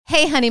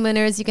Hey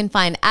honeymooners, you can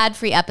find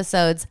ad-free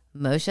episodes,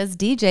 Moshe's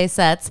DJ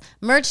sets,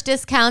 merch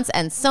discounts,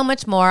 and so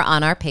much more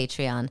on our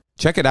Patreon.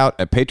 Check it out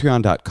at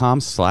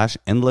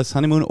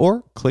patreon.com/endlesshoneymoon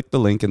or click the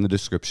link in the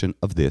description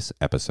of this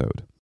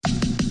episode.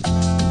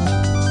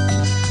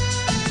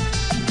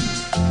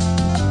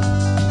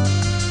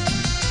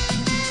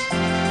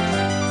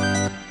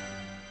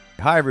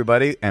 Hi,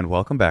 everybody, and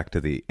welcome back to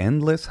the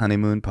Endless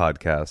Honeymoon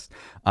Podcast.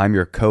 I'm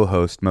your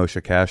co-host,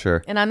 Moshe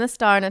Kasher. And I'm the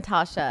star,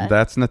 Natasha.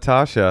 That's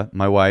Natasha,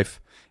 my wife.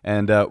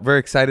 And very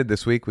excited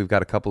this week. We've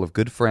got a couple of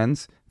good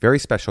friends, very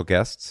special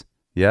guests.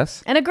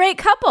 Yes? And a great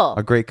couple.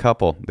 A great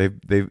couple.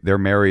 They're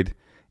married.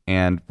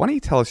 And why don't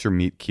you tell us your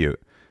meet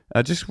cute?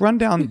 Just run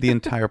down the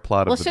entire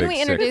plot of The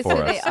Big Sick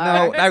for us.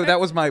 No, that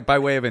was by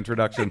way of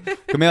introduction.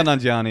 Kumail,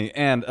 Nanjiani,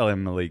 and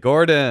Emily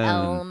Gordon.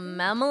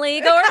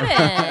 Emily Gordon.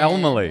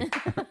 Emily.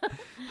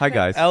 Hi,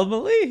 guys.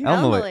 Emily.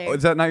 Oh,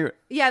 is that not your...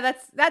 Yeah,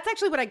 that's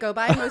actually what I go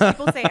by. Most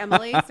people say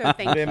Emily, so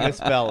thank They you.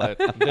 misspell it.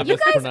 You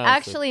guys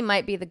actually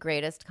might be the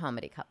greatest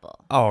comedy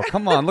couple. Oh,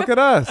 come on. Look at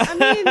us.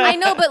 I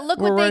know, but look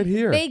We're what right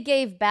here. they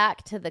gave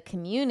back to the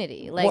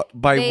community. Like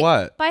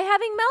what? By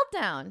having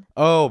Meltdown.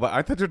 Oh, but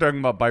I thought you were talking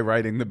about by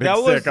writing The Big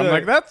That was Sick. I'm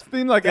like, that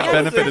seemed like it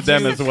that was benefited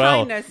them as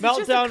well.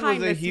 Meltdown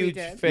was a huge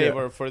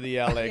favor for the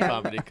LA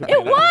comedy It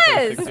community.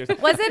 was.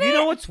 Wasn't it? You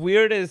know what's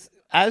weird is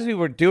as we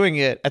were doing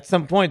it, at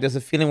some point there's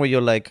a feeling where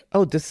you're like,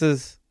 oh, this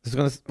is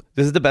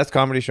the best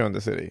comedy show in the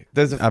city.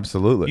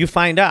 Absolutely. You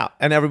find out,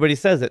 and everybody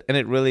says it, and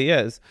it really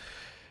is.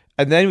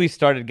 And then we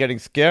started getting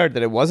scared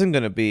that it wasn't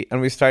going to be,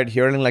 and we started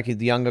hearing like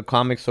the younger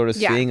comics sort of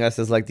seeing us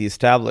as like the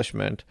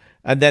establishment.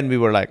 And then we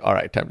were like, all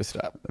right, time to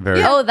stop.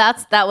 Oh,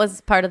 that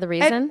was part of the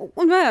reason?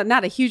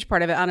 Not a huge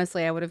part of it,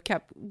 honestly. I would have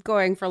kept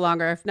going for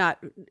longer if not.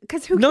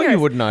 Because who cares? No, you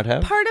would not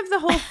have. Part of the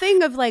whole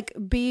thing of like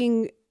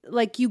being...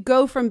 Like you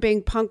go from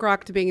being punk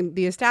rock to being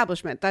the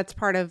establishment. That's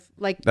part of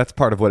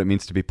what it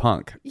means to be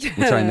punk, which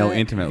I know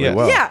intimately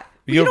well. Yeah.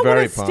 You're you don't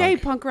very want to stay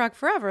punk rock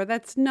forever.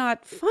 That's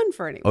not fun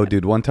for anyone. Oh,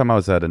 dude, one time I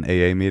was at an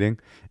AA meeting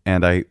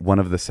and one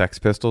of the Sex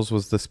Pistols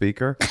was the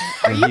speaker.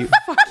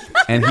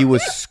 And he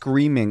was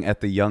screaming at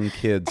the young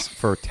kids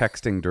for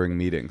texting during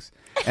meetings.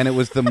 And it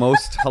was the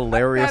most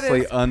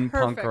hilariously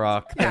un-punk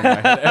rock thing I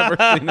had ever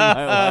seen in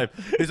my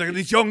life. He's like,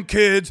 these young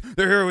kids,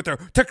 they're here with their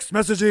text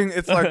messaging.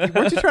 It's like,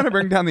 weren't you trying to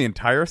bring down the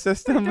entire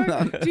system?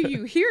 Do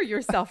you hear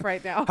yourself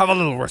right now? Have a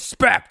little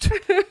respect.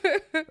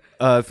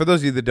 For those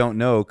of you that don't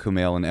know,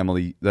 Kumail and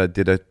Emily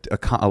did a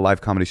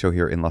live comedy show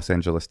here in Los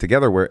Angeles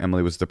together where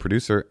Emily was the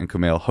producer and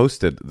Kumail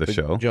hosted the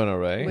show. Jonah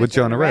Ray. With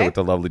Jonah Ray, with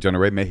the lovely Jonah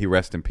Ray. May he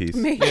rest in peace.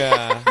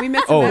 Yeah. We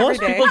miss him every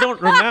Most day. people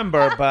don't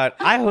remember, but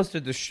I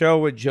hosted the show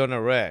with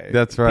Jonah Ray.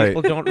 That's right.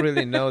 People don't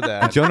really know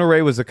that. Jonah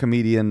Ray was a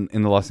comedian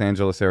in the Los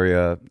Angeles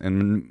area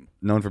and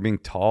known for being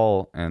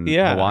tall and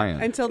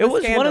Hawaiian. Until it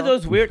was scandal. one of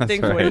those weird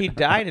things right. where he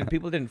died and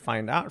people didn't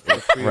find out for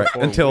 3 or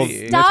 4 Until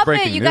weeks. Stop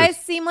breaking it. You news. guys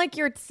seem like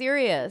you're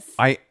serious.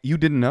 You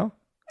didn't know?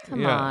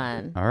 Come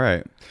on. All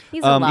right.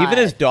 He's alive. Even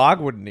his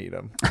dog wouldn't eat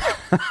him.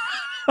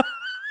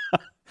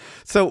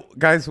 So,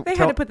 guys, They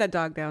had to put that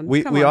dog down.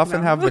 We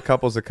often have the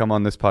couples that come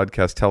on this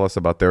podcast tell us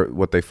about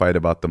what they fight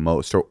about the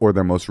most or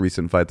their most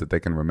recent fight that they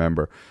can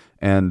remember.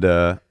 And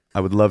I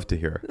would love to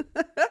hear.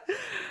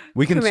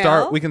 We can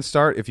Kumail?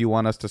 start if you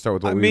want us to start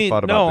with what we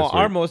thought about this week.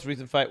 Our most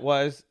recent fight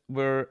was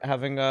we're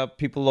having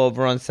people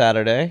over on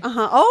Saturday.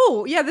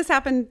 Oh, yeah, this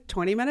happened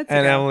 20 minutes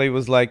And ago. Emily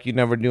was like, you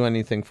never do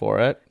anything for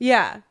it.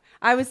 Yeah.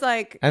 I was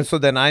like... And so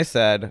then I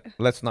said,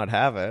 let's not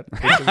have it.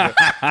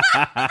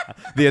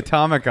 The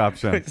atomic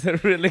option. It's a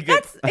really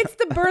good... It's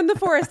the burn the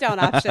forest down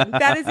option.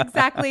 That is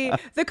exactly...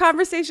 The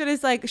conversation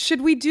is like,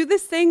 should we do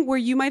this thing where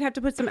you might have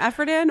to put some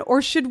effort in?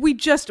 Or should we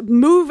just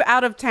move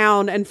out of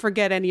town and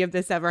forget any of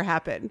this ever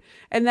happened?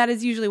 And that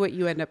is usually what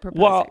you end up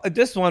proposing. Well,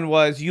 this one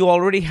was you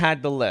already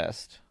had the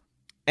list.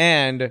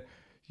 And...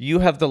 you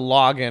have the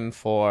login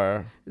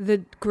for the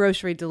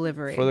grocery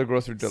delivery. For the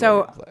grocery delivery.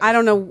 So place. I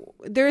don't know.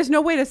 There is no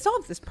way to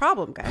solve this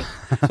problem, guys.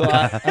 So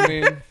I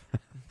mean,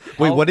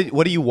 wait,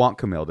 what do you want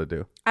Kumail to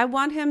do? I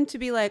want him to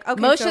be like, okay.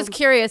 Moshe's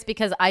curious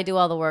because I do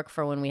all the work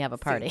for when we have a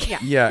party.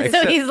 Yeah.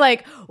 So he's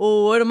like,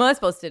 well, what am I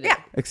supposed to do? Yeah.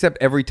 Except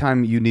every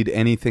time you need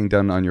anything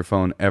done on your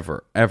phone,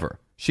 ever.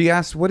 She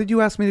asked, what did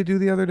you ask me to do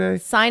the other day?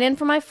 Sign in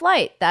for my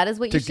flight. That is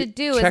what you should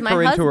do as my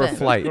husband. Check her into her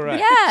flight.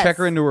 Yes. Check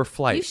her into her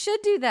flight. You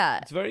should do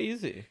that. It's very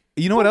easy.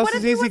 You know what else what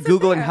is if he easy? wasn't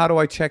Googling there? how do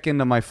I check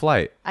into my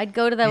flight? I'd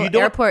go to the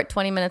airport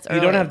 20 minutes early.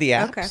 You don't have the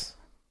apps? Okay.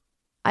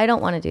 I don't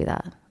want to do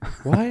that.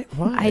 Why?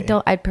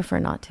 I'd prefer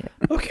not to.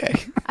 Okay.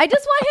 I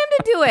just want him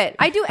to do it.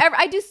 I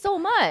do so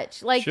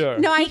much. Like, Sure.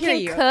 No, I he hear can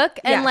you. cook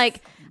and Yes.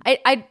 like,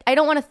 I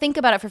don't want to think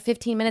about it for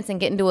 15 minutes and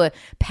get into a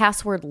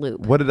password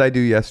loop. What did I do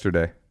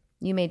yesterday?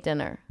 You made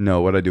dinner.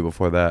 No, what did I do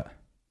before that?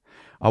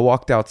 I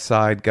walked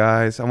outside,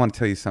 guys. I want to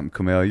tell you something,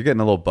 Kumail. You're getting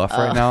a little buff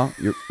right now.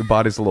 Your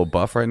body's a little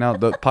buff right now.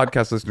 The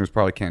podcast listeners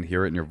probably can't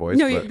hear it in your voice.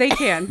 No, but, they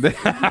can. They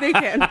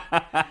can.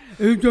 but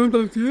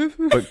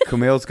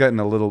Kumail's gotten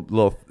a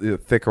little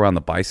thick around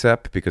the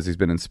bicep because he's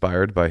been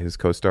inspired by his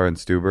co-star in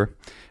Stuber,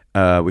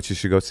 which you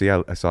should go see.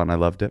 I saw it and I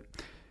loved it.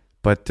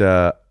 But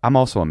I'm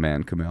also a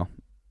man, Kumail.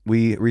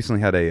 we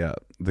recently had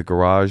the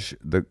garage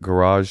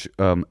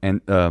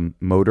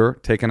motor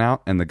taken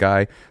out, and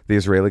the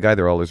Israeli guy,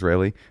 they're all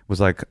Israeli, I was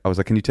like,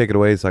 can you take it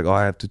away? He's like, oh,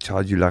 I have to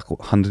charge you like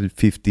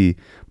 150,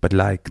 but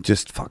like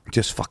just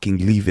fucking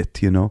leave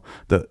it, you know,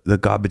 the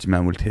garbage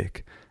man will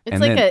take. It's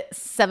and like a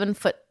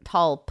 7-foot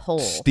tall pole.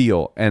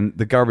 Steel, and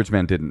the garbage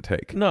man didn't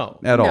take. No.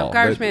 At No, all.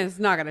 garbage man is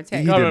not going to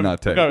take. He did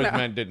not take. Garbage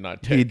man did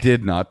not take. He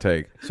did not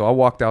take. So I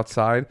walked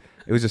outside.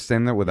 It was just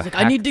standing there with a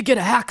I need to get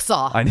a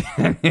hacksaw. I need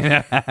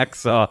a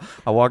hacksaw.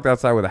 I walked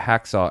outside with a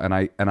hacksaw,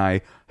 and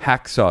I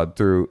hacksawed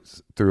through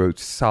a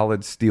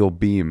solid steel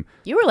beam.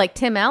 You were like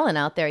Tim Allen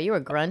out there. You were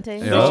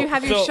grunting. Yeah. Did you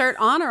have your shirt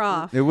on or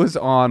off? It was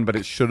on, but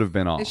it should have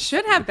been off. It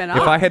should have been If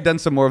off. I had done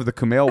some more of the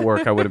Kumail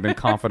work, I would have been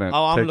confident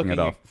I'm taking looking it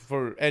off.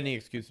 for any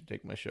excuse to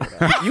take my shirt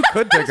off. You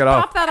could take it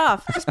Pop off. that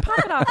off. Just pop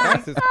it off.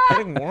 Guys, it's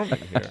getting warm in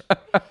here.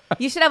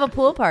 You should have a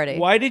pool party.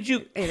 Why did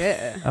you? It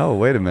is. Oh,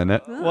 wait a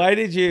minute. Why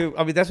did you?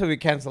 I mean, that's why we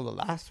canceled the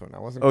last one. I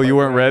wasn't. Oh, you quite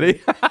weren't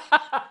ready?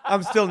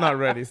 I'm still not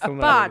ready. Still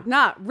not But ready.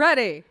 not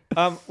ready.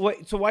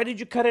 Wait. So why did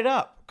you cut it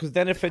up? Because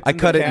then if it's I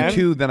cut it in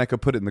two, then I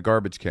could put it in the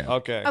garbage can.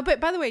 Okay. But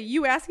by the way,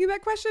 you asking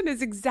that question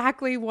is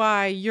exactly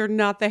why you're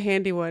not the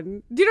handy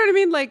one. Do you know what I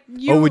mean? Like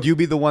you. Oh, would you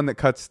be the one that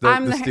cuts the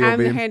steel I'm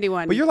beam? the handy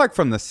one. But you're like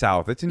from the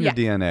South. It's in your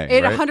DNA,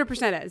 It right?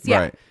 100% is. Yeah.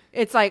 Right.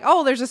 It's like,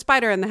 oh, there's a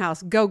spider in the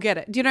house. Go get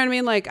it. Do you know what I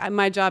mean? Like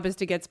my job is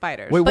to get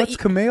spiders. Wait, But what's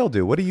Kumail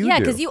do? What do you Yeah,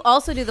 do? because you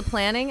also do the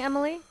planning,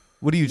 Emily.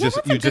 What do you that's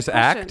a good just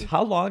question. act?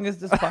 How long is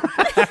this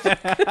podcast?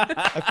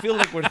 I feel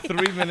like we're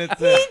 3 minutes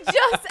in. He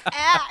just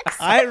acts.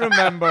 I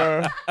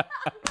remember.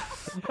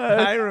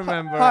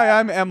 Hi,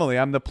 I'm Emily.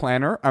 I'm the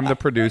planner. I'm the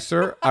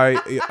producer.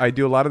 I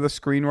do a lot of the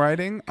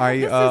screenwriting.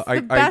 I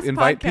best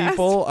invite podcast.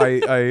 people.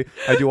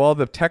 I do all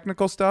the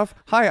technical stuff.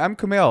 Hi, I'm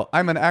Kumail.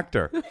 I'm an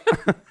actor.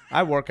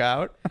 I work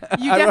out.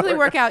 You definitely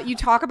work out. You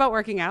talk about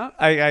working out.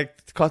 I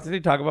constantly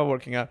talk about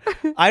working out.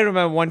 I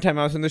remember one time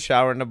I was in the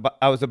shower and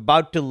I was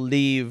about to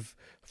leave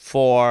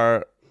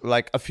for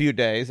like a few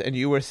days, and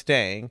you were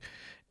staying,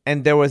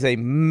 and there was a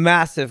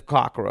massive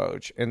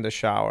cockroach in the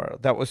shower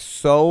that was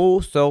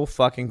so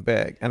fucking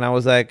big, and I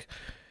was like,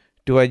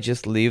 do I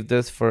just leave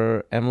this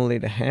for Emily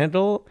to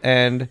handle?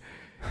 And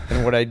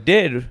what I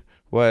did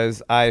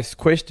was I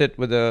squished it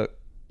with a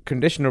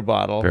conditioner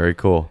bottle. Very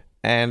cool.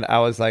 And I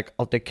was like,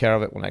 I'll take care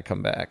of it when I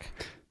come back.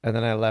 And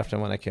then I left,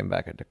 and when I came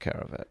back, I took care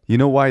of it. You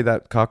know why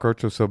that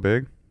cockroach was so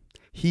big?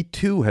 He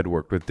too had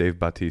worked with Dave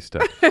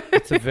Bautista.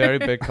 It's a very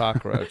big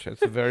cockroach.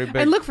 It's a very big.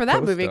 And look for that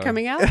co-star. movie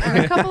coming out in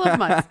a couple of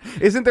months.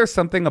 Isn't there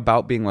something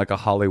about being like a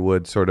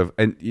Hollywood sort of,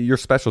 and your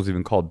special's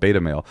even called Beta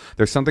Male.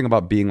 There's something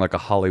about being like a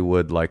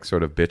Hollywood like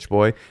sort of bitch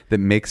boy that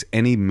makes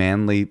any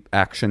manly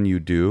action you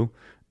do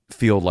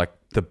feel like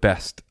the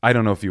best. I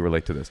don't know if you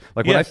relate to this.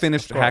 Like when I Yes,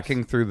 finished of course.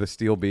 hacking through the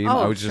steel beam, Oh,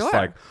 I was just sure.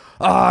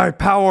 like,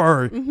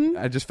 power.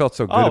 I just felt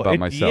so good about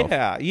myself.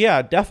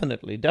 Yeah,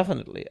 definitely.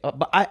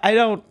 But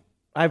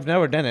I've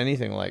never done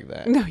anything like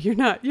that. No, you're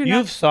not. You're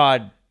You've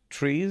sawed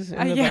trees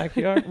in the yeah.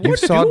 backyard. You What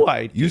saw do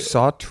I do? You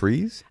saw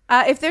trees?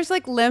 not. If there's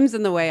like limbs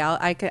in the way,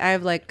 I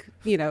have like,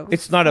 you know.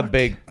 It's not a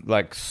big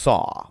like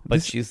saw,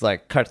 but she's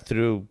like cut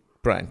through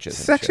branches.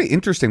 It's and actually shit.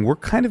 interesting. We're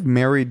kind of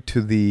married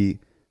to the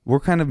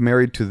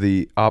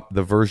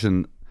the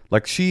version,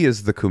 like she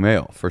is the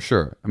Kumail for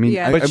sure. I mean,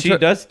 Yeah. But she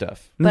does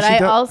stuff. But she I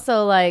does-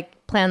 also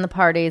like plan the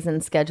parties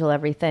and schedule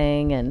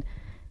everything and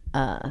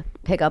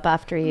pick up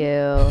after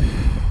you.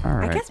 All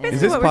right. guess basically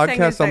Is this what we're saying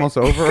podcast is that- almost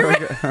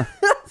over?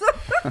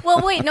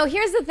 Well, wait, no,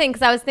 here's the thing,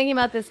 because I was thinking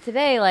about this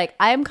today. Like,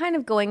 I'm kind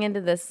of going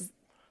into this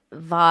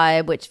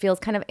vibe, which feels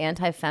kind of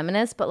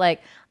anti-feminist, but like,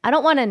 I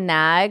don't want to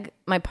nag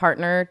my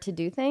partner to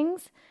do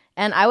things.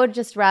 And I would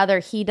just rather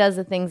he does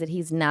the things that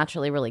he's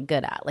naturally really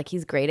good at. Like,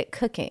 he's great at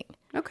cooking.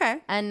 Okay.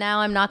 And now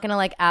I'm not going to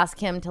like ask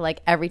him to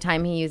like every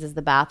time he uses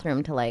the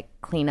bathroom to like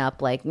clean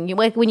up, like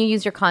when you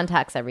use your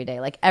contacts every day,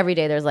 like every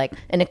day there's like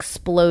an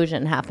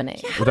explosion happening.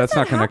 Well, that's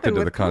not that connected happen to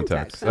the with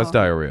contacts. contacts? That's Oh.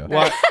 diarrhea.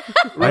 What?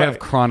 I have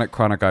chronic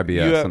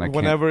IBS, and I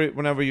can't.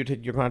 Whenever you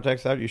take your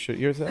contacts out, you shit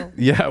yourself.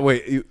 Yeah,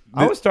 wait.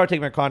 I would start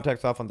taking my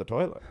contacts off on the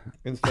toilet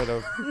instead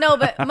of. No,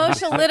 but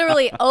Moshe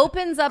literally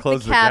opens up the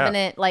Close the gap.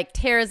 cabinet, like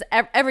tears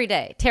every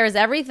day, tears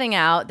everything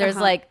out. There's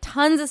like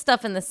tons of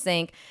stuff in the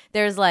sink.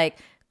 There's like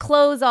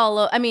clothes all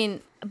over. I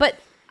mean, but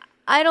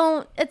I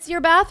don't, it's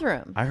your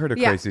bathroom. I heard a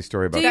Yeah. crazy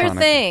story about Do your chronic.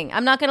 thing.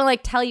 I'm not going to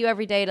like tell you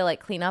every day to like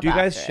clean up Do you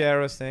guys after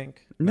share a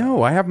sink?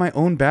 No, I have my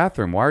own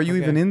bathroom. Why are you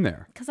Okay. even in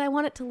there? because I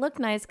want it to look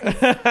nice. 'Cause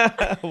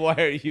Why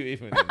are you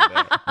even in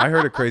there? I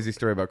heard a crazy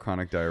story about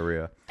chronic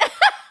diarrhea.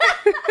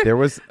 There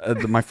was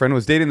my friend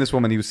was dating this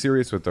woman. He was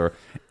serious with her,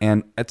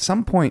 and at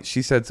some point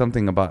she said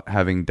something about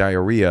having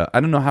diarrhea. I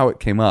don't know how it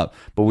came up,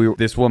 but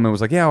this woman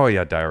was like, "Yeah, oh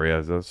yeah,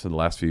 diarrhea. That's for the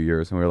last few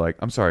years." And we were like,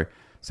 "I'm sorry,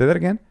 say that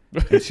again."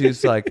 And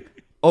she's like,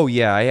 Oh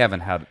yeah, I haven't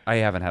had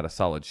a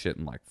solid shit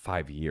in like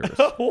 5 years.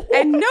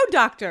 And no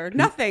doctor,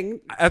 nothing.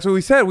 That's what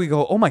we said. We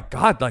go, oh my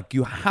God, like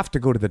you have to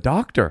go to the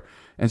doctor.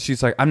 And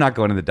she's like, I'm not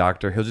going to the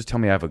doctor. He'll just tell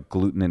me I have a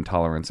gluten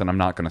intolerance and I'm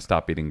not going to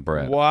stop eating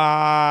bread.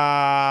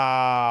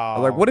 Wow.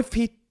 Like, what if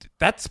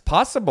that's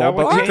possible, That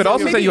would but you change could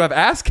also maybe say you have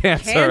ass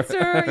cancer. Cancer,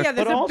 yeah, there's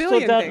But a also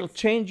billion that'll things.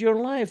 change your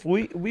life.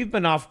 We've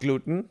been off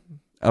gluten.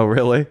 Oh,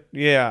 really?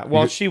 Yeah.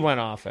 Well, she went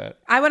off it.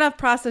 I went off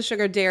processed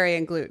sugar, dairy,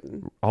 and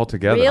gluten.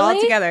 Altogether. Really? All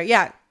together.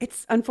 Yeah.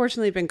 It's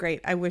unfortunately been great.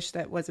 I wish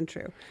that wasn't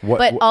true.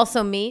 But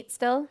also meat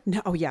still?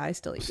 No, oh yeah, I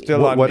still eat meat.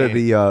 Still on what are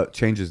me. the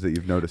changes that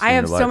you've noticed I in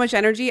have your life? so much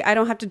energy. I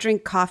don't have to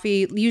drink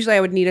coffee. Usually I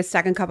would need a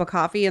second cup of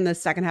coffee in the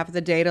second half of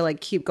the day to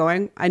like keep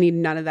going. I need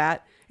none of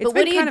that. But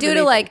what do you do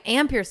to like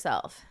amp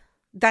yourself?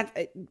 that?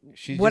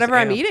 She's Whatever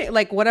just I'm amped. eating,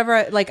 like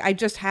whatever, like I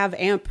just have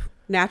amp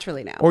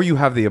naturally now. Or you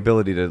have the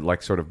ability to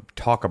like sort of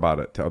talk about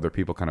it to other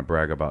people, kind of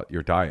brag about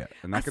your diet,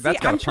 and that's See, got to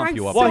I'm pump trying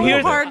you up. so a little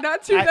here's- bit. hard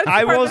not to. That's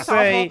I the part will that's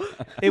say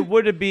awful. it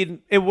would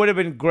have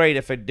been great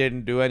if it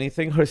didn't do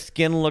anything. Her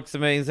skin looks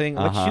amazing.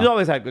 Like she's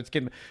always had good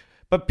skin.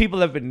 But people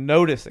have been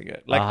noticing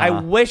it. Like I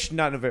wish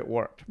none of it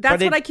worked. That's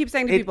But what I keep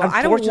saying to it people.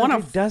 I don't want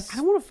unfortunately to. I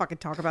don't want to fucking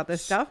talk about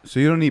this stuff. So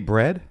you don't eat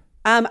bread?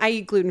 I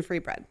eat gluten-free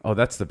bread. Oh,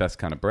 that's the best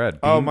kind of bread.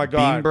 Oh, my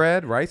God. Bean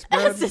bread, rice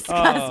bread, That's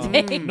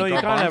disgusting. No, you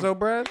can't have garbanzo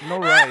bread. no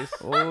rice.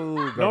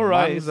 Oh, No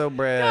rice. garbanzo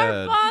bread.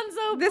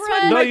 Garbanzo This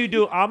bread. one- No, you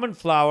do almond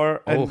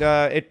flour, and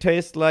it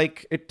tastes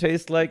like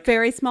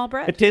Very small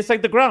bread. it tastes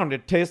like the ground.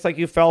 It tastes like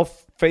you fell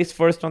face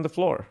first on the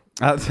floor.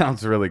 That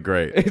sounds really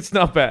great. It's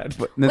not bad.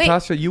 But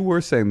Natasha, you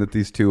were saying that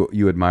these two,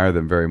 you admire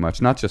them very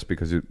much, not just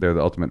because they're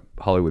the ultimate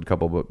Hollywood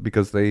couple, but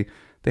because they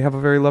have a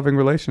very loving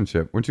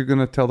relationship. Weren't you going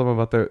to tell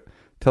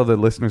the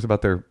listeners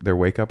about their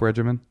wake up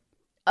regimen?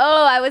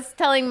 Oh, I was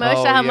telling Moshe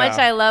Oh, how yeah. much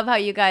I love how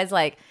you guys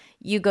like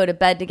you go to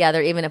bed together,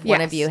 even if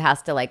one of Yes. you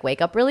has to like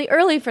wake up really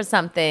early for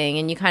something,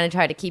 and you kind of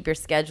try to keep your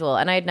schedule.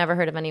 And I had never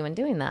heard of anyone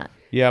doing that.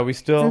 Yeah, we It's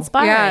still.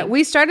 inspiring. Yeah,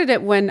 we started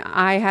it when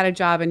I had a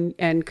job and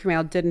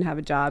Kumail didn't have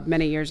a job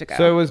many years ago.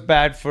 So it was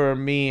bad for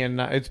me, and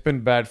it's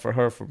been bad for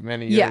her for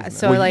many years. yeah, now.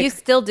 so like you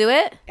still do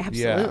it?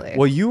 absolutely.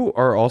 Well, you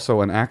are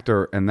also an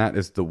actor, and that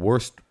is the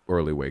worst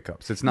early wake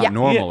ups. It's not Yeah.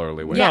 normal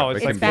early wake No, up.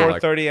 it's It like can be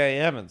 4:30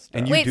 a.m. and stuff.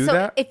 And you Wait, do so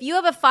that? if you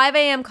have a 5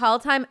 a.m. call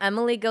time,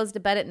 Emily goes to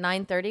bed at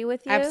 9:30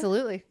 with you?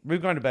 Absolutely.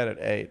 We've gone to bed at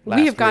 8.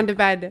 We have gone to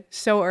bed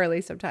so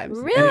early sometimes.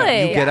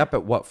 Really? You get up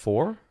at what,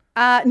 4?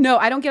 No,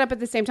 I don't get up at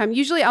the same time.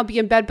 Usually I'll be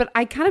in bed, but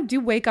I kind of do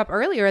wake up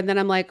earlier. And then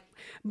I'm like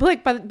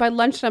by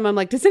lunchtime, I'm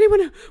like, does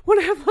anyone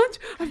want to have lunch?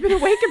 I've been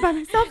awake by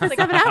myself for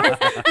 7 hours.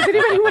 Does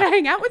anybody want to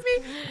hang out with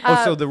me?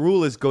 So the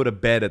rule is go to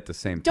bed at the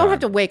same time. Don't have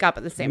to wake up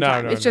at the same No,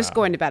 time. no, It's just no.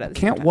 going to bed at the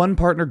same Can't time. one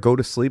partner go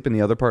to sleep and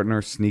the other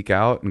partner sneak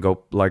out and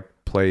go like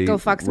play Go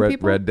fuck some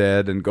people? Red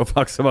Dead and go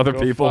fuck some other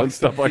people and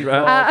stuff like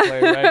that?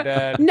 Play Red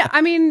Dead. No,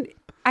 I mean,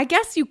 I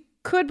guess you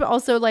could, but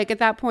also like at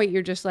that point,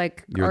 you're just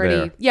like You're already.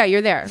 there. Yeah,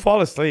 you're there.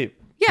 Fall asleep.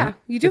 Yeah,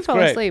 you do It's fall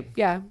great. asleep.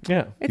 Yeah.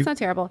 Yeah. It's not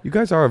terrible. You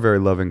guys are a very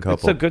loving It's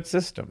couple. a good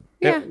system.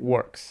 Yeah. It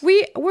works.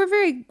 We're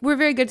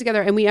very good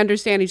together, and we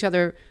understand each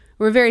other.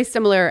 We're very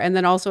similar, and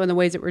then also in the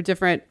ways that we're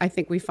different, I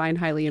think we find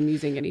highly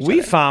amusing in each We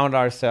other. found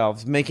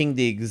ourselves making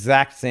the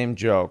exact same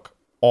joke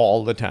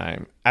all the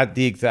time at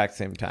the exact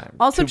same time.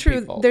 Also Two true,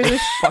 people. there's a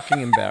It's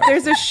fucking embarrassing.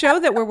 There's a show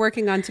that we're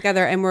working on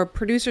together, and we're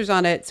producers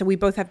on it, so we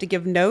both have to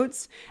give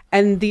notes.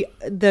 And the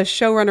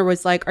showrunner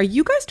was like, "Are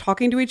you guys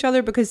talking to each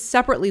other?" Because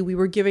separately, we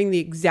were giving the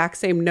exact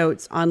same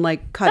notes on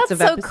like cuts That's of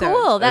so episodes.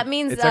 cool. That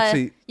means it's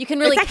actually- you can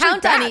really It's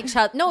actually count on bad. each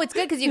other. No, it's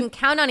good because you can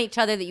count on each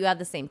other that you have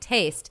the same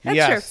taste. That's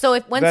Yes. true. So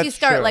if once you That's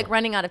start true. like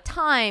running out of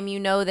time, you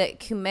know that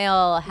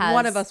Kumail has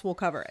One of us will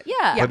cover it.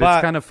 Yeah. But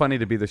it's kind of funny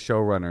to be the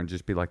showrunner and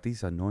just be like,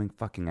 these annoying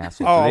fucking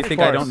assholes. Oh, Do of they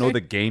think I course. don't know the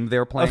game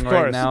they're playing Of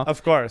right course, now?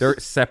 of course. They're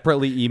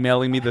separately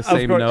emailing me the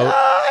same course. note.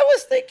 I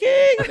was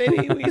thinking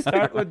maybe we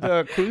start with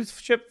the cruise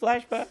ship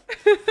flashback.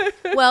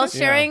 Well,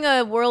 sharing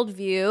a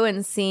worldview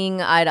and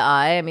seeing eye to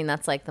eye, I mean,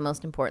 that's like the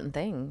most important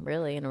thing,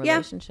 really, in a Yeah.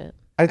 relationship.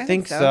 I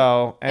think so.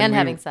 so. And we-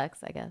 having sex,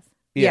 I guess.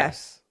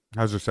 Yes.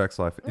 How's your sex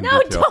life? In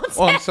No, detail? don't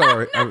Oh, I'm say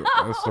sorry.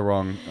 That's the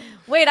wrong.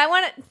 Wait, I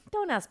want to.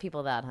 Don't ask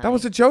people that, honey. That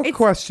was a joke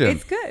question.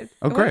 It's good.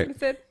 Oh, great.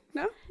 Is it?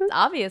 No. It's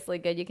obviously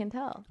good. You can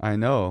tell. I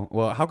know.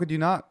 Well, how could you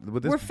not?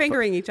 With this We're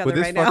fingering each other with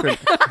this right now.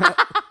 fucking,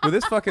 with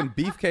this fucking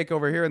beefcake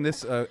over here and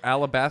this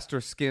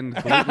alabaster-skinned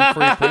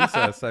gluten-free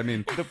princess. I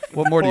mean,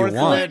 what more do you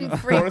want?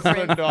 Gluten-free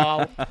Porcelain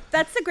doll.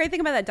 That's the great thing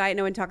about that diet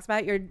no one talks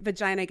about. Your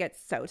vagina gets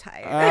so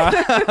tight.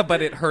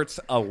 But it hurts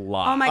a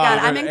lot. Oh my God,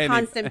 I'm in and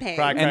constant pain.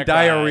 Crack, And crack,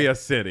 diarrhea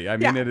city. I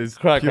mean, Yeah. it is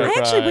Crack, pure. crack, I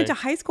actually Right. went to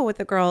high school with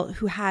a girl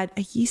who had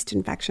a yeast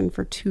infection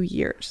for 2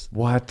 years.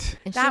 What?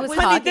 And That she was was-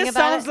 talking This about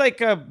sounds it.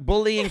 like a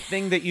bullying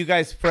thing that you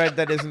guys spread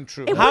that isn't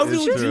true. It How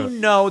was did true. you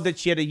know that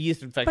she had a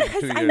yeast infection for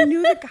Because 2 I years?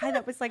 knew the guy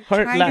that was like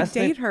Her trying to last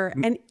name- date her,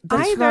 and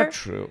That's either not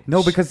true.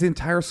 No, because the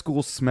entire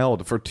school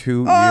smelled for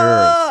 2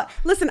 Oh, years.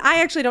 listen,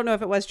 I actually don't know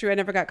if it was true. I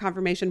never got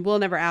confirmation. We'll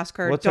never ask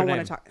her. What's her don't want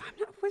name? to talk. I'm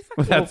not. What the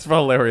fuck? That's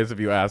hilarious if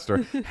you asked her.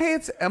 Hey,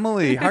 it's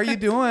Emily. How are you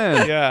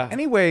doing? Yeah.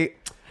 Anyway,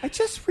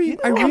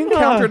 I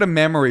re-encountered a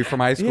memory from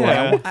high school.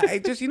 Yeah. I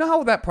just, you know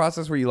how that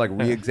process where you like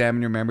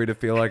re-examine your memory to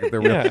feel like if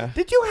they're real. Yeah.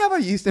 Did you have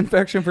a yeast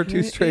infection for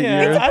 2 straight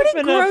Yeah. years? I've Pretty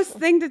been gross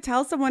thing to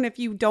tell someone if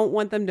you don't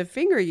want them to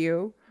finger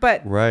you.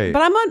 But Right.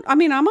 But I'm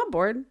on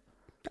board.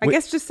 I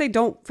guess just say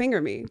don't finger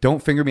me.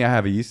 Don't finger me. I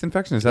have a yeast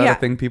infection. Is that Yeah. a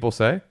thing people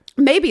say?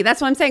 Maybe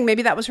that's what I'm saying.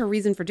 Maybe that was her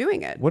reason for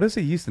doing it. What does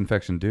a yeast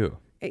infection do?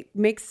 It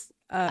makes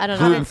I don't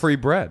know. Gluten-free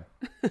bread.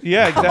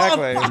 Yeah,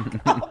 exactly.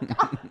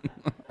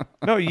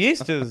 No,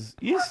 yeast Yeast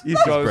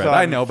goes bread. on.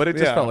 I know, but it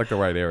just Yeah. felt like the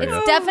right area.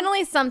 It's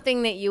definitely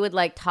something that you would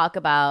like talk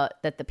about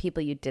that the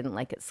people you didn't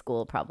like at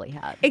school probably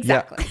had.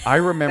 exactly. Yeah, I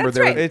remember That's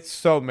there. right. It's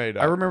so made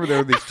up. I remember there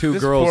were these two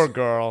This girls. poor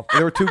girl.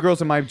 There were 2 girls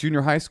in my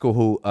junior high school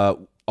who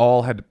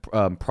all had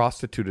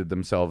prostituted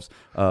themselves,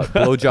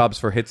 blowjobs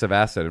for hits of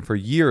acid. And for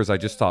years, I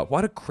just thought,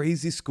 what a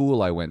crazy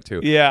school I went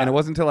to. Yeah. And it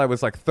wasn't until I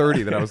was like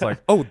 30 that I was like,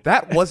 oh,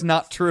 that was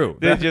not true.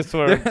 They just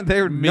were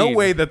There no mean.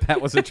 way that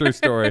was a true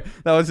story.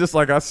 That was just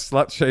like us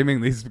slut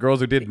shaming these girls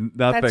who did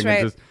nothing. That's right.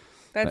 And just,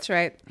 That's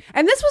right.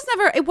 And this was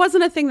never, it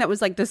wasn't a thing that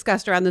was like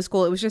discussed around the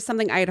school. It was just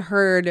something I had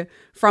heard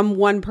from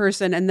one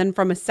person and then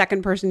from a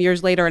second person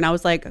years later. And I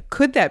was like,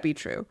 could that be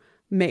true?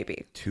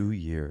 Maybe. 2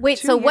 years. Wait,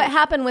 so what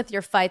happened with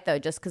your fight though?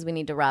 Just because we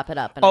need to wrap it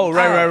up. And Oh,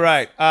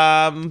 right.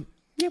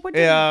 Yeah, what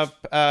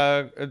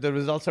did The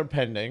results are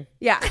pending.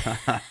 Yeah.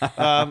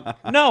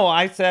 No,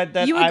 I said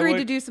that You I agreed would-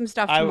 to do some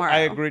stuff I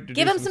tomorrow. agreed to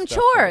Give do him some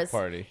stuff for the chores.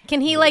 party. Can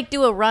he like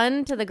do a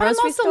run to the But I'm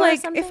grocery also store? or like,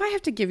 something? if I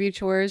have to give you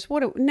chores,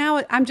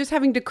 now I'm just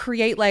having to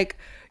create like,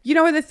 you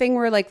know, the thing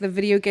where like the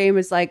video game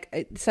is like,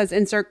 it says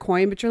insert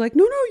coin, but you're like,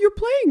 no, you're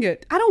playing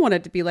it. I don't want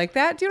it to be like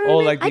that. Do you know what I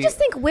mean? like I just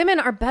think women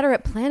are better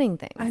at planning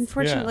things.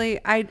 Unfortunately,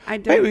 I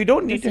don't. Hey, we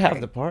don't need to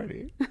have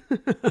disagree. the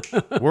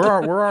party. We're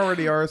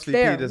already RSVP'd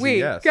There as a we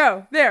yes.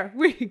 go. There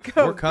we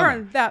go. We're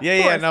coming. Burn that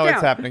Yeah, forest no, down.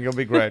 it's happening. It'll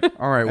be great.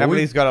 All right, well,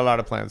 Emily's got a lot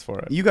of plans for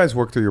it. You guys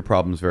work through your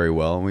problems very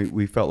well, and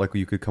we felt like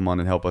you could come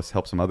on and help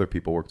some other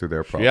people work through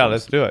their problems. Yeah,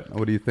 let's do it.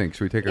 What do you think?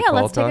 Should we take a Yeah, call,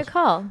 let's take Tosh? a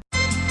call.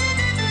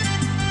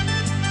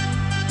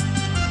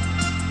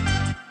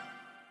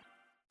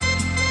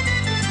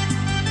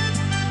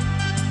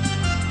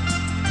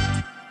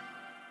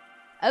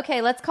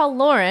 Okay, let's call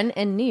Lauren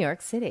in New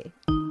York City.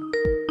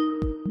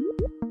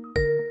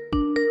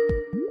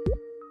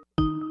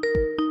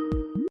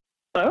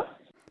 Hello?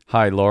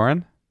 Hi,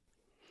 Lauren.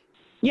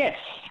 Yes.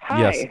 Hi.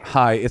 Yes.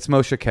 Hi, it's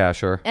Moshe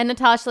Kasher, And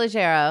Natasha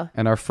Leggero.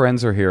 and our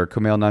friends are here,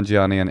 Kumail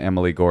Nanjiani and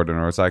Emily Gordon,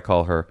 or as I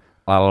call her,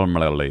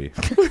 Emily.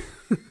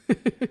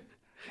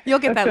 You'll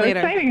get that So later.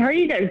 exciting. How are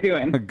you guys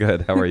doing?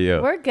 Good. How are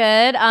you? We're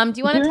good. Do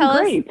you want to Doing tell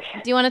great. us?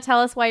 Do you want to tell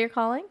us why you're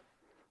calling?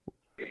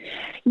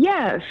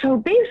 Yeah. So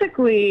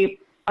basically,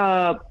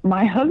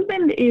 my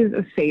husband is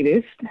a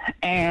sadist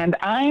and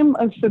I'm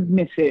a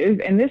submissive.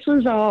 And this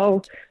was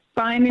all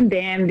fine and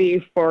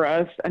dandy for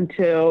us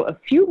until a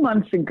few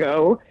months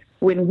ago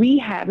when we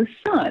had a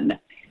son.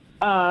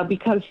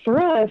 Because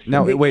for us,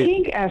 Now, the wait.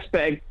 kink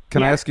aspect.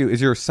 Can I Yeah. ask you,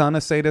 is your son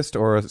a sadist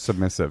or a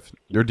submissive?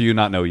 Or do you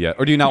not know yet?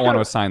 Or do you not want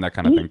to assign that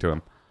kind of thing to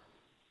him?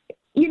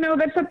 You know,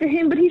 that's up to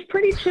him, but he's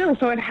pretty chill.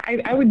 So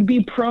I would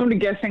be prone to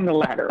guessing the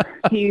latter.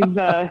 He's been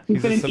a an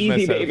easy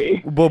submissive.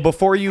 baby. Well,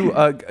 before you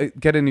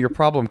get into your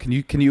problem, can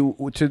you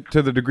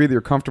to the degree that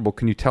you're comfortable,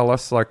 can you tell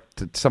us like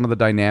some of the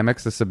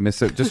dynamics, the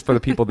submissive, just for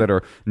the people that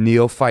are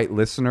neophyte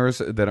listeners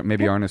that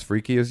maybe aren't as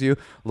freaky as you?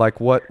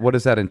 Like what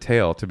does that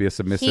entail to be a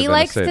submissive He and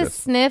likes a to sadist?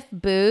 sniff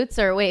boots,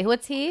 or wait,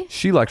 what's he?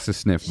 She likes to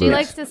sniff She boots.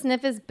 likes to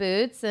sniff his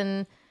boots,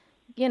 and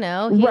he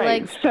Right.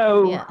 likes.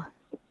 So yeah.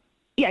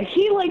 Yeah,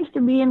 he likes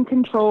to be in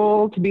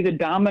control, to be the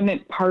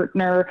dominant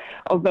partner,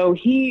 although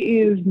he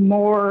is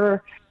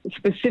more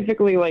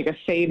specifically like a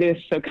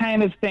sadist. So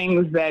kind of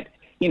things that,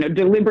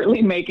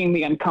 deliberately making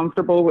me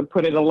uncomfortable would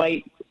put it in a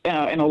light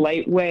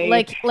way.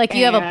 Like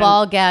you have a And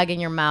ball gag in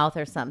your mouth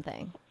or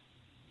something.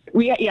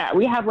 we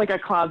have like a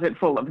closet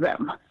full of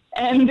them.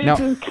 And this Now-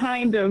 is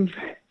kind of,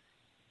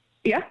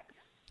 yeah.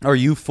 Are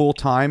you full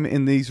time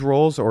in these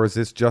roles, or is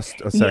this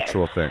just a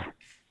sexual thing?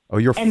 Oh,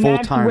 you're And full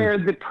that's time. where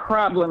the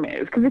problem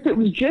is. Because if it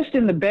was just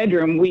in the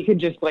bedroom, we could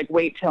just like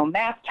wait till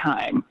nap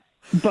time.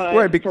 But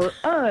Right, for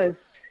us,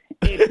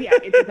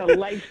 it's a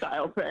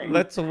lifestyle thing.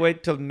 Let's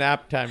wait till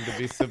nap time to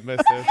be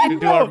submissive, to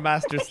do our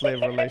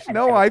master-slave relationship.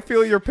 No, I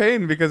feel your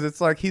pain because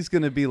it's like he's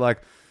going to be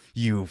like,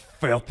 you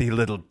filthy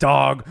little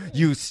dog,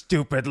 you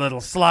stupid little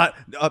slut.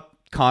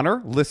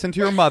 Connor, listen to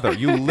your mother.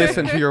 You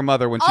listen to your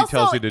mother when she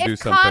tells you to do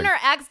something. if Connor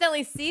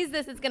accidentally sees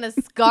this, it's going to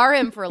scar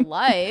him for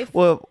life.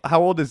 Well,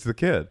 how old is the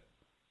kid?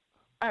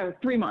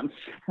 3 months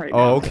right now.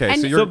 Oh, okay. And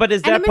So you're. but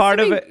is And that I'm part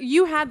of assuming it?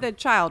 You had the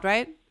child,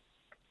 right?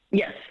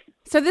 Yes,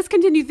 So this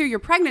continued through your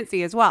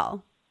pregnancy as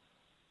well.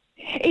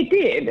 it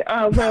did.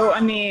 Although,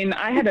 I mean,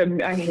 I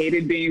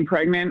hated being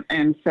pregnant,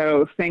 and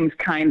so things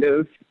kind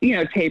of,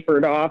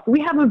 tapered off. We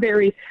have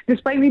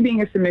despite me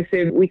being a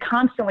submissive, we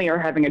constantly are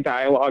having a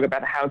dialogue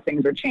about how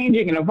things are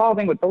changing and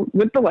evolving with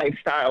the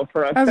lifestyle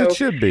for us. As so, it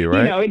should be,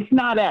 right? It's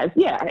not as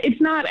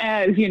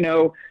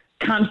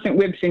constant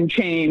whips and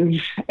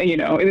change.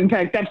 In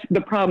fact, that's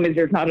the problem is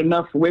there's not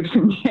enough whips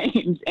and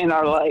change in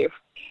our life.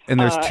 And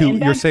there's two. and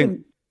You're that's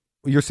saying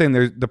you're saying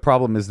the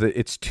problem is that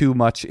it's too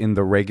much in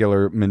the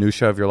regular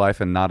minutia of your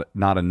life and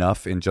not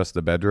enough in just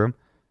the bedroom?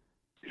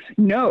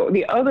 No,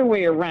 the other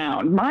way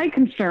around. My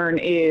concern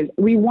is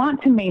we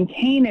want to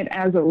maintain it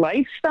as a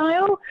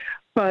lifestyle,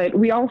 but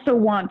we also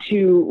want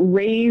to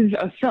raise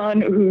a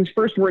son whose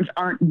first words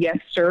aren't yes,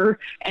 sir,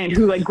 and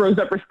who grows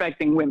up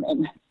respecting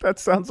women. That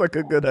sounds like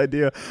a good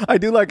idea. I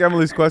do like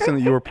Emily's question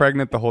that you were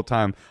pregnant the whole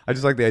time. I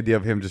just like the idea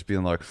of him just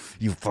being like,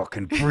 you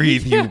fucking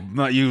breathe,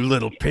 you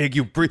little pig.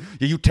 You breathe.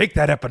 You take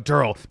that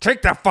epidural.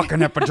 Take that fucking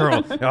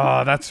epidural.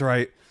 Oh, that's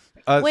right.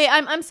 Wait,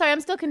 I'm sorry. I'm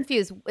still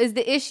confused. Is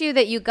the issue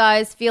that you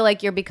guys feel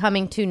like you're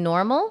becoming too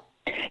normal?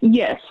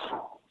 Yes.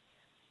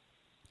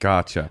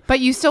 Gotcha.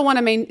 But you still want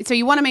to so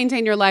you want to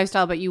maintain your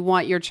lifestyle, but you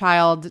want your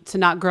child to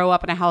not grow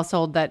up in a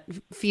household that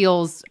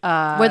feels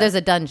where there's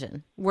a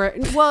dungeon.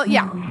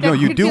 No,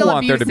 you do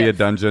want there to be a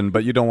dungeon,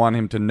 but you don't want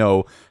him to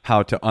know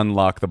how to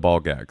unlock the ball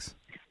gags.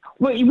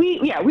 Well, we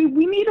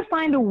need to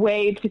find a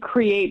way to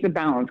create the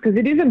balance, because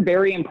it is a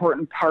very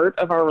important part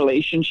of our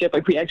relationship.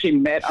 We actually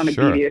met on a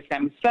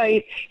BDSM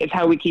site. It's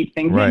how we keep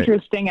things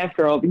interesting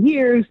after all the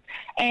years,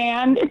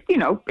 and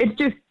it's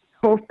just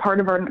both part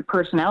of our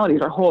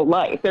personalities, our whole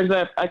life. There's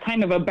a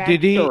kind of a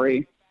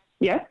backstory.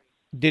 Yes?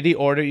 Did he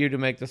order you to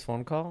make this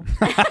phone call?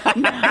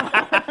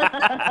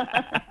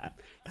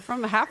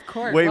 From the half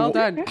court. Wait, well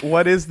done.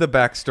 What is the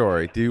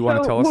backstory? Do you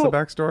want to tell us the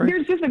backstory?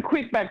 There's just a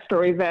quick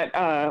backstory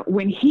that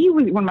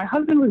when my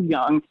husband was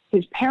young,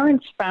 his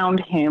parents found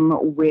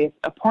him with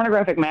a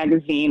pornographic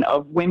magazine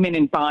of women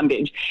in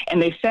bondage,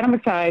 and they set him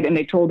aside and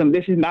they told him,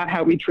 this is not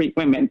how we treat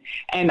women.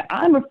 And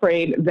I'm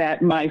afraid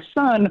that my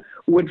son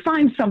would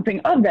find something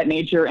of that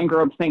nature and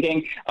grow up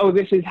thinking, oh,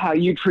 this is how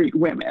you treat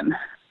women.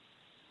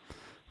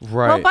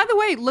 Right. Well, by the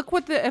way, look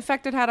what the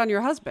effect it had on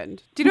your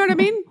husband. Do you know what I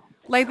mean?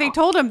 They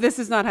told him this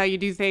is not how you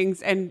do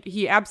things, and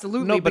he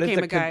absolutely became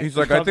a guy. He's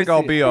like, I think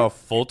I'll be a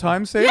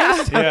full-time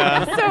sadist.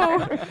 Yeah.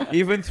 So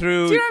even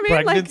through do you know what I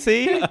mean?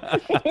 pregnancy.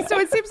 So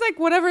it seems like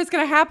whatever is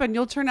going to happen,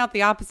 you'll turn out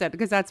the opposite,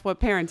 because that's what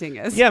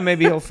parenting is. Yeah,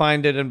 maybe he'll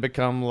find it and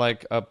become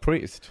like a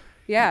priest.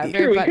 Yeah,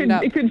 very buttoned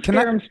up. It could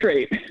scare him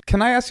straight.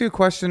 Can I ask you a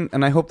question?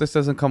 And I hope this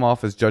doesn't come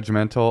off as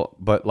judgmental,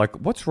 but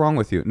what's wrong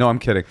with you? No, I'm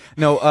kidding.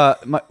 No,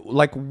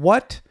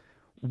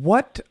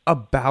 what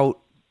about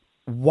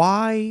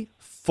why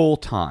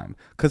full-time?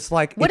 Because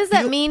what does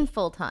that mean,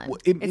 full-time?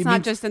 It's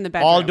not just in the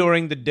bedroom. All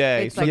during the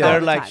day. It's so all they're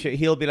the like, time.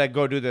 he'll be like,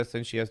 go do this,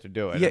 and she has to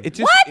do it. Yeah, And it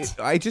just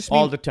I just mean,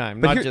 all the time,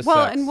 but not just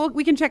Well, sex. and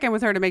we can check in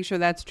with her to make sure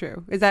that's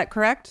true. Is that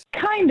correct?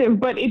 Kind of,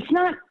 but it's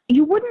not,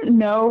 you wouldn't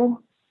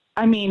know.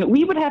 I mean,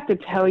 we would have to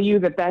tell you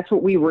that that's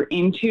what we were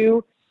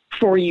into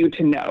for you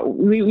to know.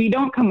 We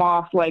don't come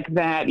off like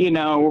that,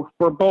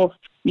 we're both,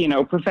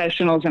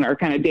 professionals in our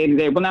kind of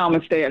day-to-day. Well, now I'm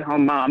a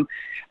stay-at-home mom.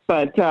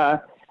 But,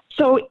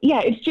 so,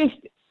 yeah, it's just,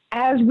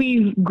 as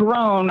we've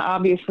grown,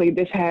 obviously,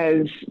 this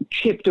has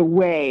chipped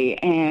away,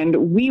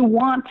 and we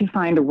want to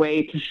find a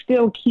way to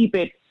still keep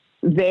it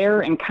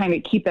there and kind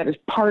of keep that as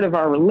part of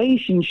our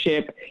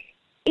relationship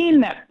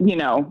in that,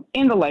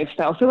 in the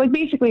lifestyle. So,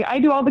 basically, I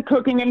do all the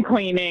cooking and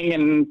cleaning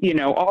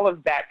and, all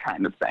of that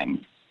kind of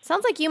thing.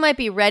 Sounds like you might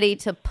be ready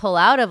to pull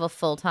out of a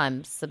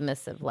full-time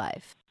submissive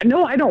life.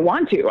 No, I don't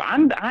want to.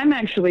 I'm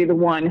actually the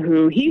one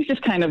who, he's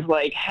just kind of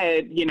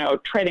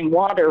treading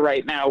water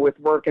right now with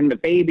work and the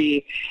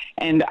baby.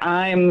 And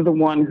I'm the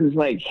one who's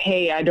like,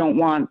 hey, I don't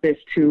want this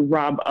to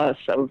rob us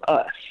of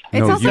us.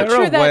 It's also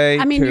true that,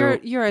 to...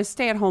 you're a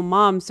stay-at-home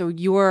mom, so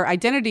your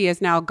identity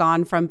has now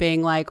gone from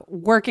being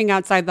working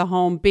outside the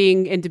home,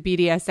 being into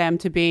BDSM,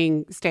 to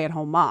being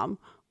stay-at-home mom.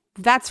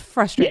 That's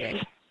frustrating.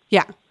 Yes.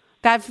 Yeah.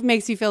 That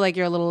makes you feel like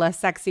you're a little less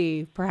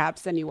sexy,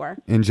 perhaps, than you were.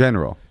 In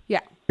general. Yeah.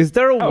 Is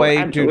there a way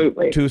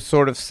absolutely. to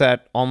sort of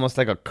set almost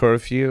like a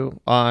curfew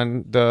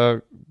on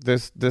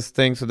this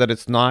thing, so that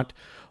it's not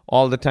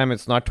all the time,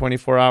 it's not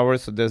 24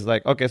 hours? So there's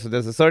so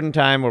there's a certain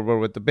time where we're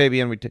with the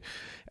baby,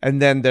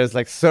 and then there's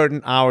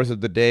certain hours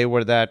of the day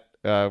where that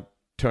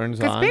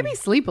turns on. Because babies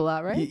sleep a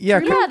lot, right? Yeah,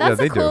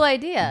 that's a cool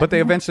idea. But they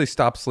eventually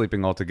stop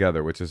sleeping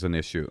altogether, which is an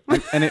issue.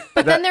 But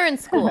then they're in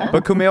school.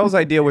 But Kumail's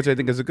idea, which I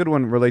think is a good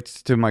one,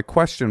 relates to my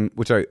question,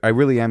 which I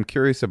really am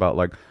curious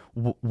about.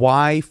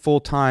 Why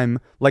full-time?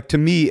 To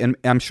me, and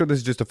I'm sure this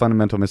is just a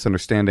fundamental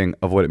misunderstanding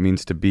of what it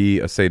means to be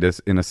a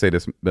sadist in a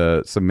sadist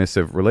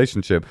submissive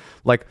relationship.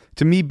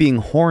 To me, being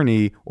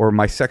horny or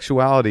my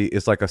sexuality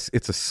is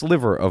it's a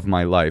sliver of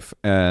my life,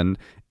 and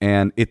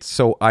it's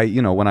so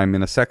when I'm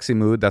in a sexy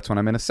mood, that's when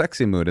I'm in a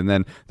sexy mood, and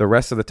then the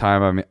rest of the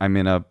time I'm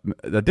in a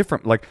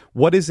different.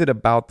 What is it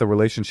about the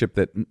relationship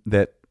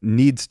that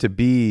needs to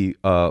be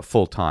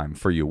full-time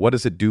for you? What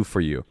does it do for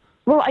you?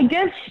 Well, I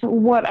guess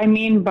what I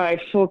mean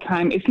by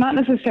full-time, it's not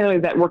necessarily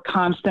that we're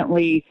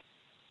constantly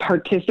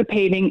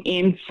participating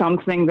in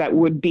something that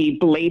would be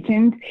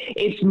blatant.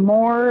 It's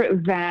more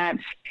that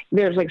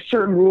there's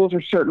certain rules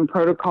or certain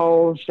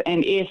protocols,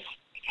 and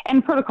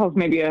protocols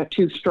maybe a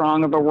too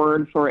strong of a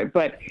word for it,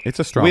 but it's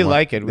a strong. We one.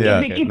 like it.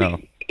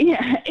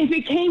 If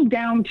it came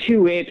down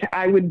to it,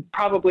 I would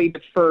probably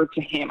defer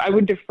to him. I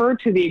would defer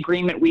to the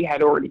agreement we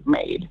had already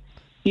made.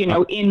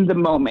 in the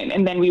moment,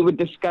 and then we would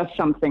discuss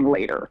something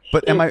later.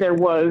 But if there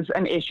was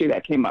an issue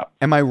that came up.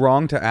 Am I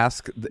wrong to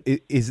ask?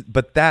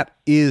 But that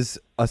is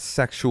a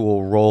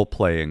sexual role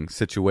playing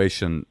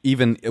situation,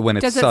 even when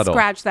it's subtle. Does it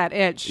scratch that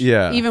itch?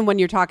 Yeah. Even when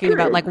you're talking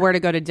about like where to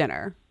go to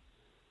dinner.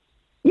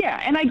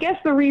 Yeah, and I guess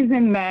the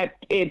reason that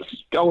it's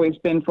always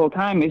been full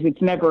time is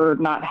it's never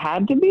not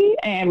had to be,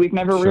 and we've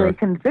never really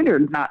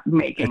considered not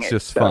making it. It's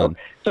just fun.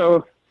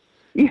 So,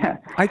 yeah,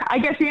 I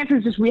guess the answer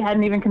is just we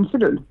hadn't even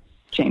considered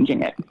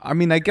changing it. I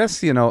mean, I guess,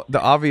 the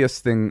obvious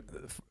thing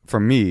for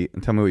me,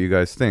 and tell me what you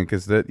guys think,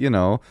 is that,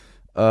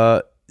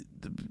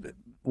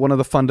 one of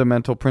the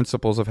fundamental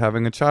principles of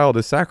having a child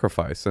is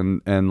sacrifice.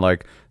 And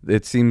like,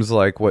 it seems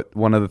like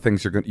one of the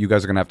things you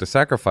guys are going to have to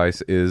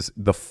sacrifice is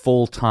the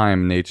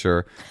full-time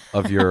nature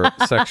of your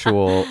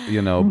sexual,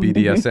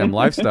 BDSM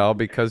lifestyle,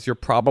 because you're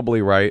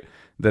probably right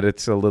that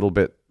it's a little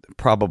bit,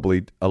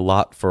 probably a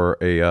lot for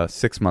a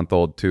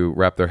 6-month-old to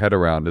wrap their head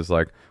around, is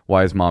like,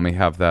 why does mommy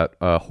have that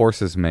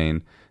horse's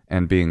mane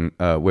and being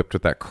whipped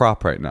with that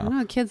crop right now?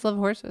 No, kids love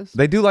horses.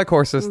 They do like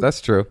horses.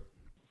 That's true.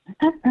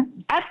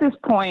 At this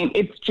point,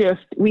 it's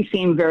just, we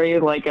seem very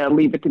like a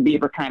Leave It to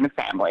Beaver kind of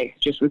family,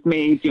 just with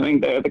me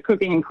doing the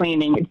cooking and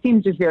cleaning. It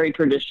seems just very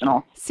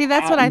traditional. See,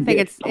 that's what I think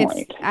it's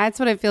that's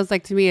what it feels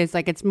like to me. Is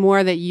like, it's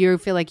more that you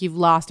feel like you've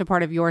lost a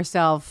part of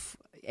yourself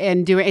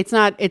and do it.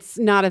 It's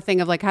not a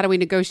thing of like, how do we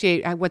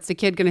negotiate? What's the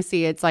kid going to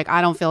see? It's like,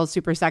 I don't feel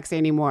super sexy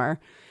anymore.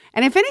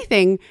 And if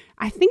anything,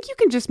 I think you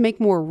can just make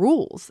more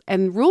rules,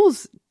 and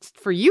rules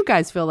for you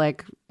guys feel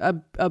like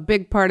a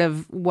big part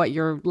of what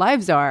your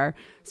lives are.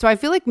 So I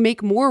feel like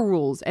make more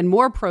rules and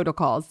more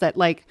protocols that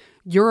like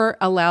you're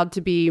allowed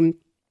to be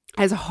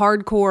as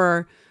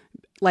hardcore,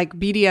 like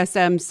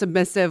BDSM,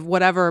 submissive,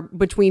 whatever,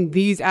 between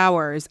these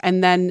hours.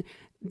 And then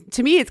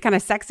to me, it's kind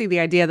of sexy, the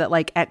idea that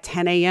like at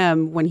 10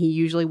 a.m. when he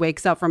usually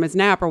wakes up from his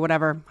nap or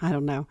whatever, I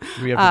don't know.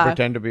 We have to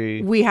pretend to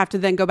be. We have to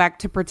then go back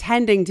to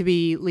pretending to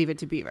be Leave It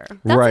to Beaver.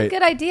 That's a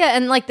good idea.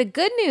 And like the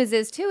good news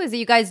is too, is that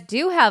you guys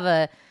do have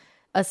a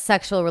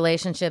sexual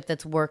relationship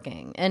that's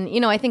working. And,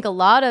 I think a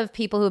lot of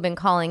people who've been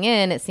calling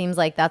in, it seems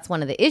like that's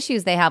one of the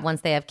issues they have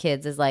once they have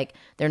kids is like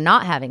they're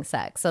not having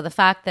sex. So the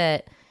fact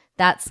that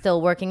that's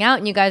still working out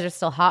and you guys are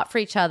still hot for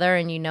each other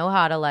and you know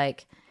how to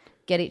like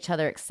get each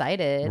other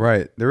excited.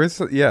 Right. There is,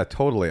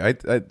 totally.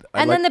 And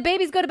then the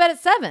babies go to bed at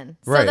 7.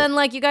 So then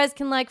like you guys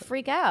can like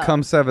freak out.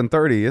 Come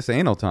 7:30, it's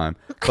anal time.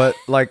 But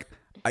like,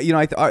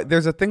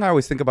 there's a thing I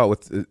always think about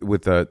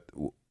with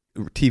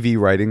TV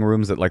writing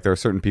rooms that like there are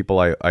certain people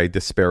I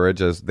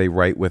disparage as they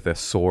write with a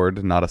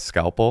sword, not a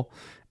scalpel.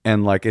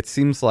 And like, it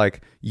seems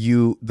like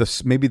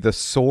maybe the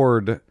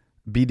sword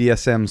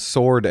BDSM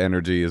sword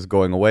energy is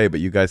going away, but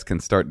you guys can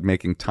start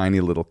making tiny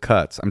little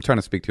cuts. I'm trying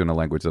to speak to you in a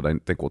language that I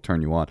think will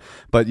turn you on,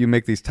 but you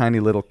make these tiny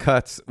little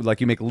cuts, like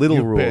you make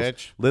little rules,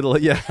 bitch.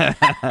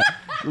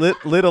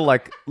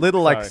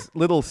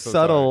 little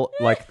subtle,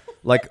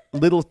 like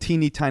little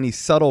teeny tiny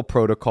subtle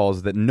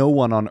protocols that no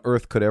one on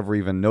earth could ever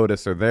even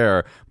notice are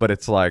there, but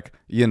it's like,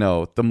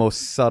 the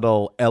most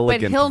subtle,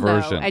 elegant but he'll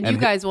version. know, and you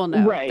guys will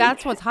know. Right.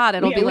 That's what's hot.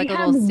 It'll be like a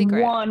little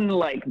secret. One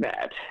like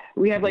that.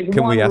 We have like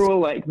Can one we ask-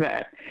 rule like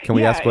that. Can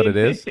we ask what it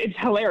is? It's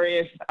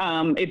hilarious.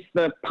 It's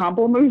the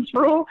pamplemousse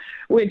rule,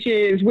 which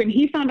is when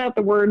he found out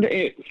the word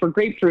for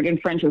grapefruit in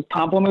French was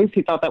pamplemousse,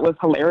 he thought that was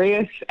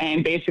hilarious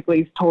and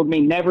basically told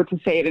me never to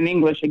say it in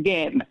English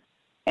again.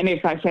 And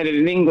if I said it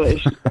in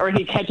English, or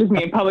he catches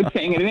me in public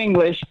saying it in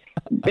English,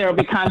 there'll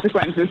be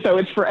consequences. So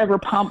it's forever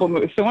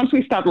pamplemousse. So once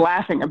we stopped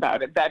laughing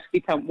about it, that's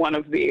become one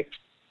of the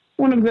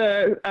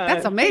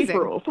that's amazing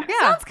rules. Yeah,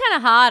 sounds kind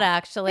of hot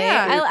actually.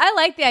 Yeah. I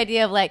like the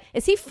idea of like,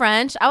 is he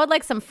French? I would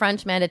like some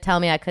French man to tell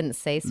me I couldn't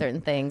say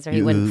certain things or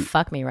he wouldn't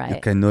fuck me right.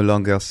 You can no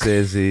longer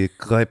say the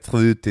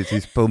grapefruit, it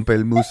is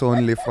pamplemousse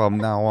only from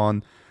now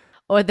on.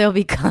 Or there'll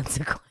be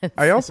consequences.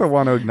 I also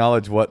want to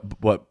acknowledge what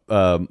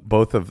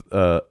both of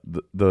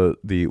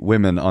the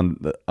women on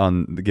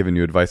the giving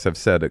you advice have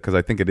said, because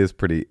I think it is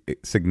pretty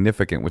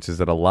significant, which is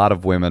that a lot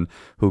of women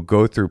who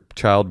go through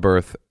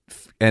childbirth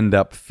end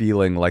up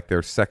feeling like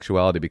their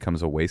sexuality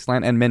becomes a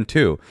wasteland, and men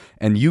too.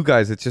 And you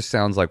guys, it just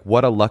sounds like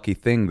what a lucky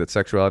thing that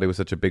sexuality was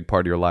such a big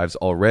part of your lives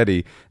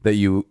already, that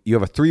you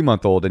have a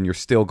 3-month-old and you're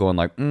still going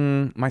like,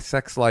 my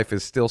sex life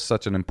is still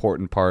such an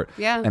important part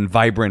and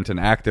vibrant and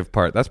active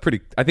part. That's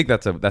pretty, I think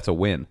that's a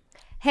win.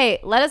 Hey,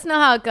 let us know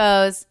how it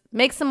goes.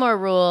 Make some more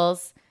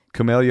rules.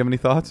 Kumail, you have any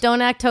thoughts?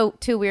 Don't act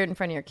too weird in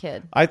front of your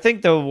kid. I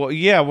think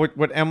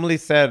what Emily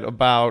said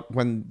about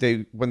when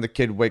the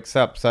kid wakes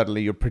up,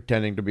 suddenly you're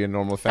pretending to be a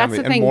normal family.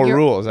 That's the thing. More You're,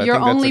 rules. You're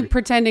only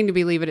pretending to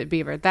be Leave It at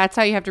Beaver. That's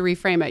how you have to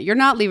reframe it. You're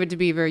not Leave It to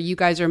Beaver. You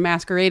guys are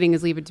masquerading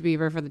as Leave It to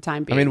Beaver for the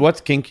time being. I mean,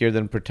 what's kinkier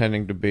than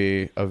pretending to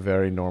be a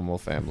very normal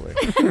family?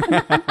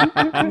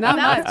 Not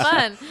much.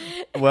 Fun.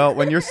 Well,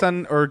 when your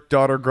son or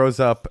daughter grows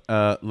up,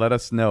 let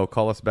us know.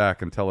 Call us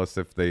back and tell us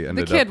if they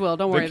ended The kid up. will.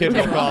 Don't worry. The kid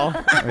will call.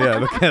 Yeah,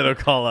 the kid will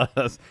call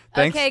us.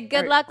 Thanks. Okay,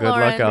 good luck, Good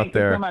Lauren. luck out Thank you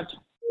there. so much.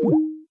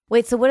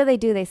 Wait, so what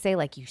do? They say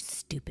like, you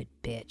stupid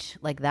bitch,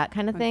 like that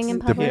kind of thing in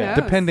public? Who knows?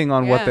 Depending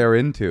on what Yeah. they're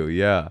into,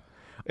 yeah.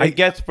 It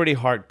gets pretty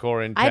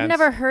hardcore intense. I've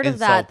never heard of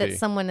that insulty.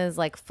 someone is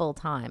like full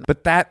time.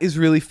 But that is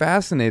really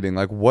fascinating.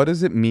 Like, what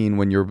does it mean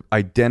when your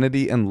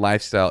identity and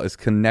lifestyle is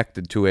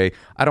connected to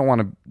I don't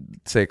want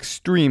to say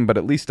extreme, but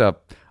at least a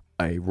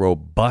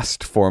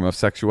robust form of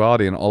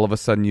sexuality, and all of a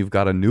sudden you've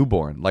got a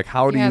newborn? Like,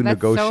 how do you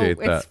negotiate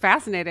that? It's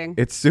fascinating.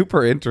 It's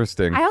super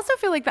interesting. I also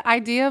feel like the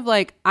idea of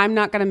like, I'm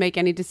not going to make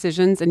any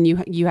decisions and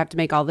you have to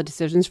make all the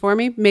decisions for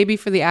me, maybe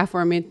for the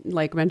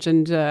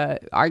mentioned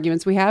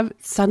arguments we have,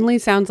 suddenly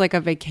sounds like a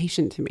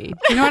vacation to me.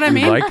 You know what I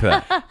mean? Like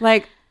that.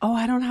 Like, oh,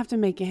 I don't have to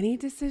make any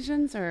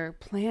decisions or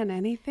plan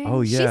anything.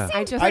 Oh, yeah.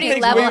 She seemed I pretty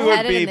think we would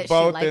level-headed be in that she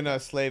both liked in a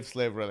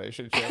slave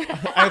relationship.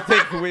 I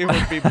think we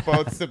would be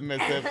both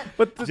submissive,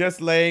 but just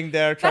laying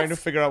there trying to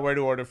figure out where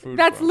to order food.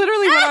 That's from.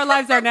 literally what our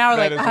lives are now.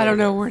 That Like, is I don't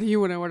what it know, is. where do you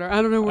want to order?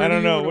 I don't know. I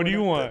don't know. What do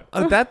you want?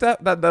 That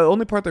the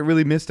only part that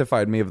really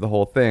mystified me of the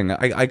whole thing.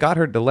 I got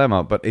her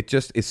dilemma, but it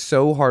just is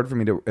so hard for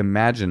me to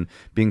imagine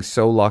being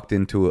so locked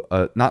into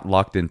not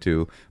locked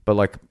into, but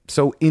like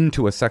so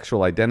into a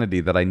sexual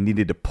identity that I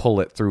needed to pull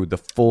it through the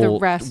full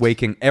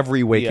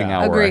every waking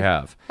hour Agree. I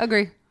have.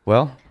 Agree.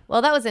 Well,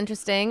 that was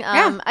interesting.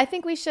 Yeah. I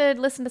think we should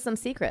listen to some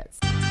secrets.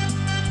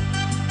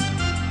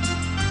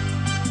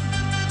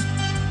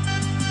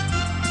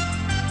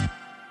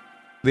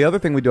 the other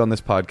thing we do on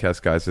this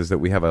podcast, guys, is that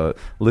we have a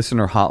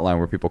listener hotline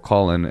where people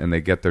call in and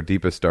they get their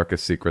deepest,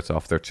 darkest secrets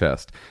off their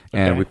chest.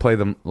 And we play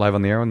them live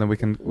on the air, and then we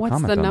can What's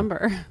comment the on them.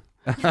 number?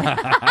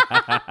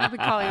 I'll be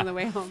calling on the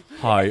way home.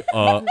 Hi,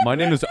 my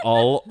name is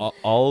Almal.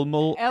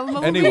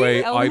 Elmo?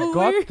 Anyway, Elmo? I've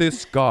got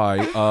this guy.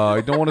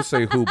 I don't want to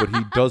say who, but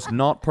he does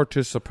not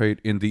participate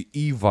in the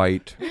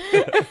Evite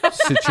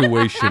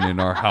situation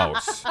in our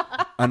house,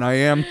 and I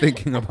am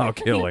thinking about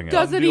killing him.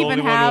 Doesn't the even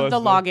only one who have has the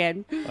the-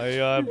 login. I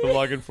have the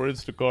login for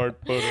Instacart,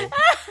 but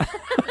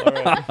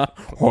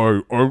all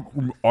right.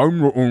 Hi, I'm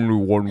the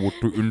only one with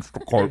the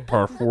Instacart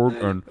password,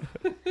 and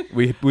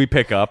we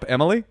pick up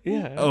Emily.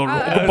 Yeah. Oh,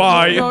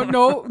 goodbye.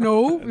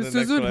 No, And the this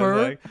next isn't one's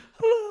her. like,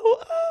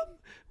 hello,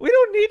 we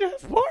don't need to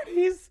have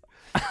parties.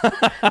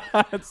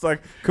 It's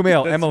like,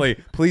 Kumail,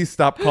 Emily, please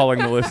stop calling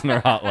the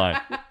listener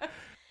hotline.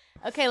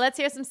 Okay, let's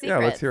hear some secrets.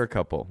 Yeah, let's hear a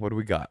couple. What do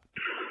we got?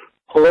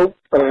 Hello,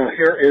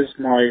 here is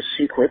my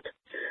secret.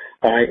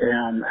 I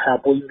am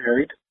happily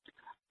married.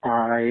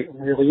 I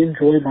really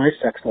enjoy my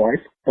sex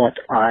life, but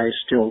I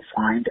still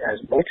find as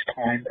much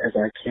time as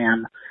I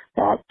can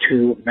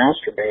to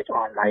masturbate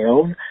on my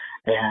own,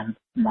 and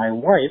my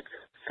wife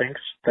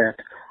thinks that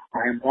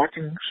I am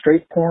watching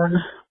straight porn,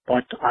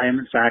 but I am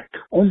in fact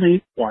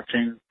only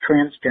watching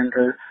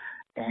transgender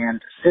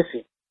and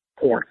sissy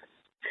porn.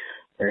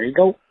 There you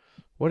go.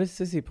 What is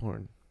sissy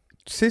porn?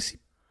 Sissy?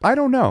 I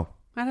don't know.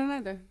 I don't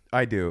either.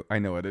 I do. I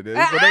know what it is.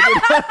 But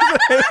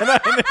I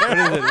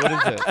What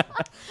is it?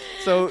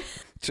 So,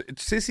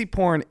 sissy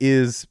porn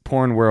is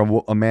porn where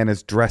a man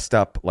is dressed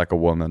up like a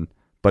woman,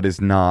 but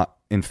is not,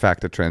 in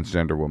fact, a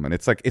transgender woman.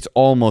 It's like, it's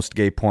almost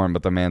gay porn,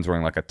 but the man's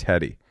wearing like a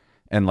teddy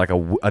and like a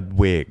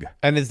wig.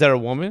 And is there a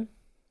woman?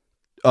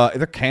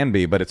 There can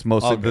be, but it's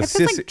mostly the It's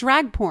just sissy like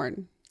drag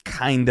porn.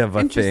 kind of a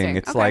Interesting. thing.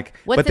 It's Okay. like,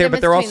 What's but the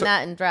difference between also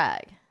that and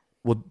drag?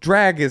 well,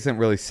 drag isn't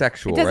really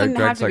sexual, It doesn't right?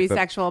 have Drag's to be like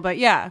sexual, but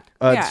yeah.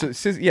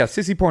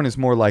 Sissy porn is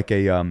more like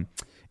a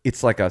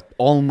it's like a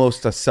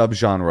almost a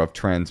subgenre of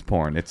trans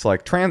porn. It's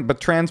like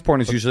but trans porn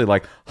is usually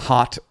like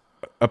hot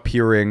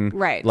appearing,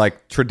 Right.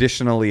 like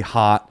traditionally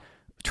hot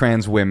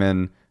trans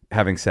women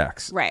having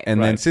sex, Right.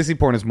 And then Right. sissy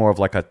porn is more of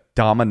like a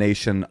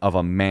domination of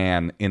a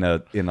man in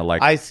a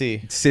like I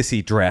see.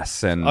 sissy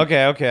dress and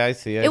Okay, I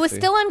see. It was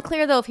still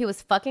unclear though if he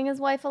was fucking his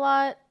wife a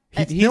lot.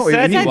 He he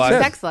said he says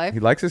was. sex life. He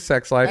likes his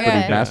sex life, but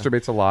Okay. he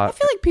masturbates a lot. I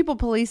feel like people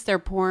police their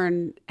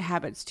porn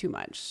habits too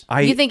much.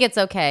 You think it's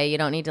okay? You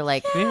don't need to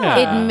like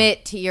Yeah.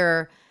 admit to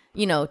your,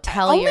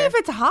 tell Only your. if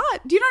it's hot.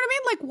 Do you know what I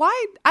mean? Like,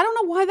 why? I don't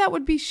know why that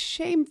would be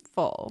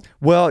shameful.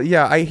 Well,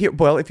 yeah, I hear.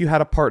 Well, if you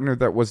had a partner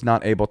that was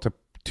not able to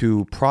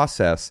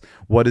process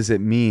what does it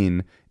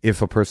mean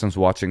if a person's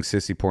watching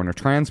sissy porn or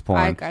trans porn,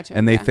 I gotcha,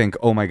 and they yeah. think,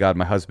 oh my god,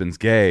 my husband's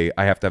gay,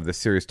 I have to have this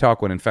serious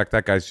talk. When in fact,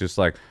 that guy's just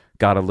like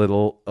got a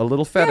little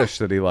fetish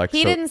that he likes.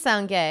 He So- didn't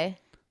sound gay.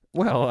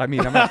 Well, I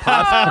mean, I'm not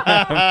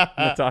positive,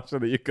 Natasha,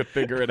 that you could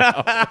figure it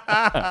out.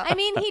 I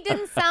mean, he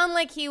didn't sound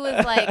like he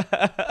was like.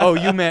 Oh,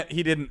 you meant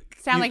he didn't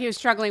Sound like he was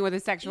struggling with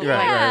his sexual Right,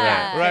 life.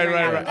 Yeah.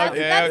 Right. That's, Okay,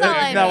 that's all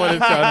I not mean. what it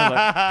sounded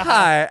like.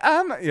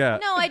 Hi, yeah.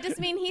 No, I just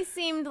mean he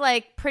seemed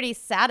like pretty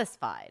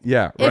satisfied.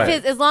 Yeah, If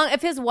right.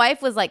 if his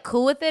wife was like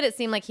cool with it, it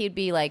seemed like he'd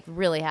be like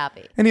really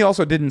happy. And he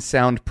also didn't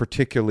sound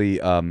particularly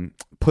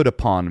put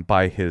upon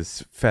by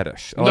his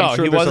fetish. Oh, No, I'm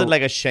sure he there's wasn't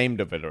like ashamed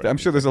of it. Or I'm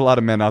sure there's a lot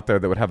of men out there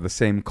that would have the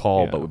same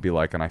call, Yeah. but would be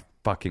like, and I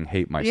fucking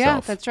hate myself. Yeah,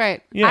 that's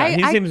right. Yeah,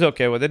 he I seems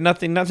okay with it.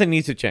 Nothing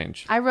needs to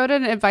change. I wrote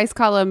an advice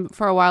column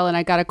for a while, and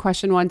I got a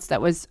question once that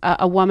was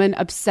a woman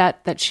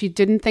upset that she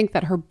didn't think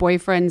that her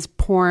boyfriend's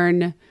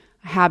porn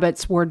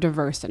habits were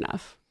diverse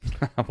enough.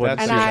 What-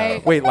 That's And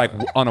I- Wait, like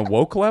on a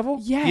woke level?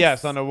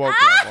 Yes. on a woke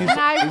And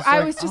level.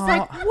 I was just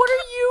like, what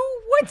are you?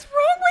 What's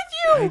wrong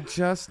I with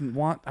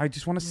you?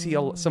 just want to see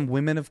some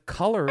women of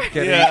color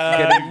getting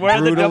Yeah, where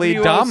are the brutally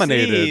WOCs?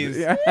 dominated.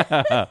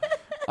 Yeah.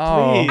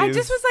 Oh. Please. I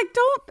just was like,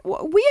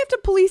 don't. We have to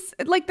police.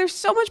 Like, there's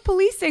so much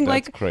policing.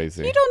 That's like,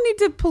 crazy. You don't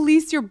need to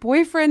police your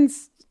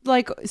boyfriend's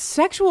like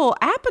sexual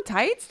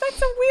appetites.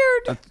 That's a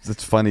weird.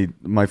 That's funny.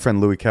 My friend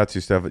Louis Katz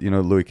used to have,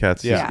 Louis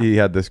Katz. Yeah. He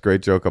had this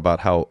great joke about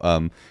how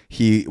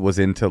he was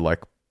into like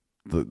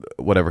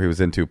whatever he was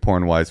into,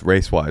 porn wise,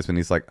 race wise, and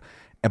he's like,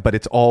 but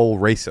it's all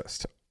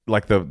racist.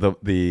 Like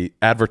the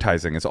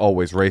advertising is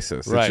always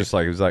racist. Right. It's just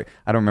like, it was like,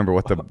 I don't remember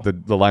what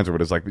the lines were,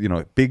 but it's like,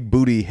 big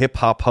booty hip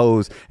hop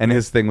hoes, and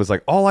his thing was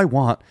like, all I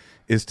want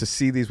is to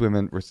see these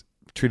women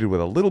treated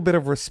with a little bit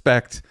of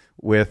respect,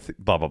 with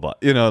blah blah blah,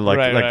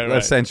 Right.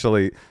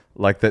 essentially,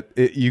 like that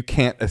you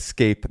can't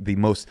escape the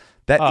most.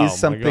 That is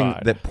something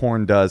that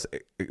porn does,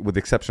 with the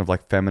exception of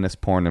like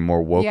feminist porn and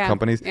more woke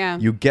companies. Yeah.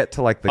 You get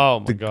to like the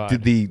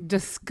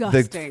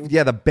Disgusting.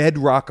 the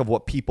bedrock of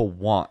what people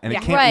want, and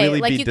it can't right. really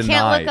Like be you denied.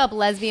 can't look up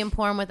lesbian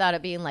porn without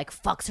it being like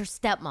fucks her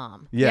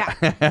stepmom. Yeah.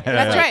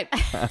 That's right.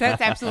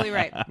 That's absolutely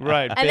right.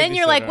 Right. And then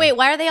you're like, babysitter. wait,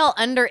 why are they all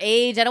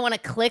underage? I don't want to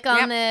click on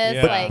Yep.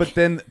 this. Yeah. Like, But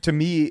then, to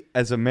me,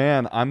 as a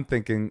man, I'm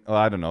thinking,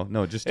 I don't know,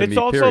 no, just to It's me,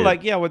 also period.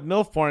 like, with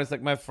MILF porn, it's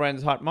like my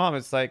friend's hot mom.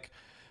 It's like,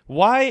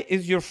 why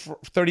is your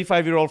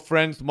 35-year-old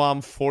friend's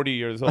mom 40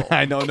 years old?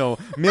 I don't know.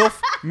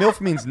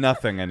 MILF means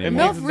nothing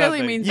anymore. MILF really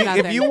nothing. means You-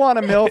 nothing. if you want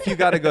a MILF, you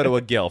got to go to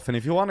a GILF. And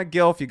if you want a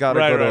GILF, you got to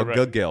go to a Right.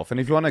 good GILF. And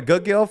if you want a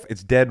good GILF,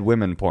 it's dead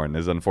women porn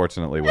is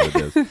unfortunately what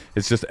it is.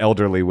 It's just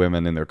elderly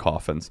women in their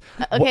coffins.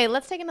 okay,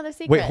 let's take another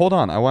secret. Wait, hold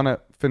on. I want to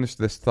finish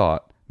this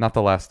thought. Not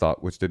the last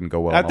thought, which didn't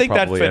go well. I think I'll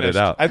that probably edit finished.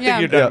 out. I think Yeah.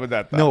 you're done with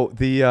that. Thought.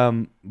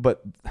 No,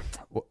 but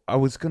I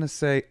was going to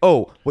say,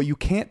 what you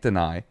can't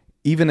deny,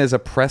 even as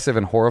oppressive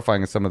and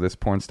horrifying as some of this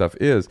porn stuff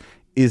is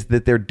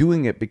that they're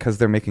doing it because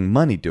they're making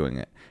money doing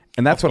it.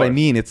 And that's what I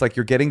mean. It's like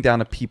you're getting down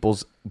to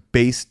people's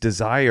base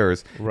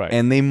desires, Right.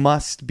 and they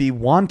must be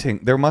wanting.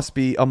 There must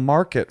be a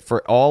market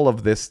for all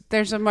of this.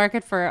 There's a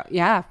market for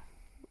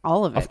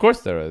all of it. Of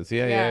course there is.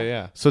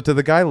 Yeah. So to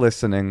the guy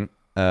listening,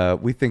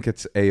 we think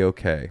it's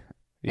A-OK.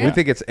 Yeah. We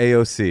think it's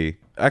AOC.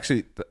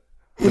 Actually,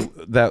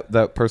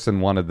 that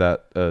person wanted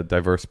that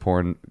diverse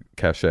porn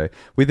cachet.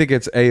 We think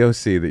it's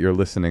AOC that you're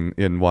listening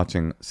and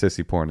watching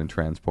sissy porn and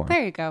trans porn.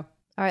 There you go.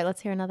 All right,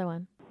 let's hear another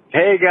one.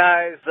 Hey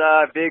guys,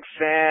 big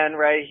fan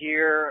right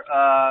here.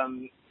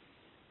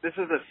 This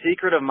is a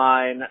secret of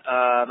mine.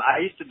 I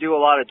used to do a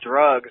lot of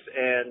drugs,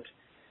 and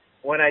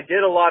when I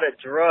did a lot of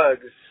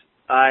drugs,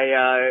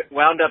 I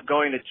wound up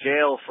going to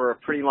jail for a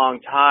pretty long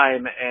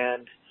time,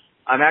 and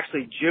I'm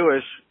actually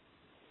Jewish.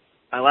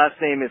 My last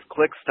name is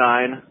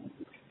Klickstein,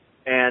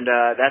 and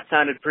that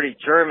sounded pretty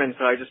German,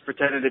 so I just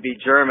pretended to be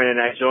German, and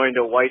I joined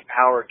a white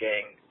power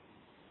gang.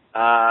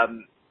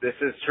 This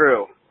is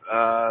true.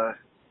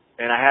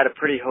 And I had a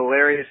pretty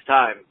hilarious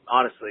time,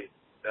 honestly.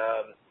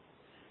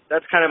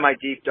 That's kind of my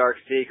deep, dark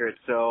secret.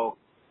 So,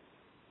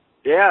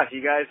 yeah, if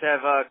you guys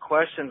have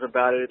questions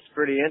about it, it's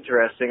pretty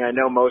interesting. I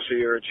know most of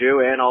you are Jew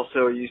and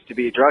also used to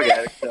be a drug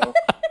addict, so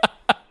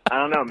I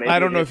don't know. Maybe I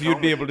don't know if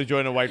you'd be able to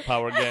join a white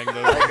power gang,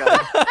 though.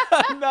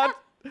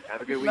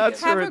 Have a good weekend.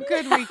 Have a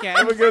good weekend.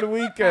 Have a good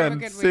weekend. Have a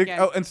good Sig- weekend.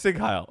 Oh, and Sig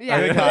Heil.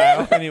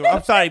 Yeah. Anyway,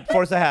 I'm sorry,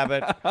 force a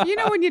habit. You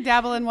know when you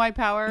dabble in white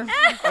power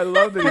I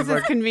love that because he's it's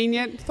like,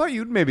 convenient. thought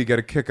you'd maybe get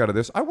a kick out of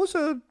this. I was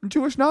a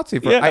Jewish Nazi.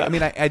 Yeah. I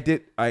mean, I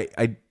did.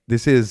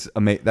 This is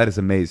that is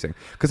amazing,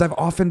 because I've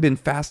often been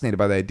fascinated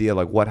by the idea,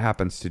 like, what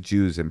happens to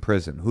Jews in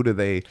prison? Who do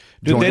they?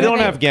 Dude, they up- don't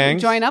have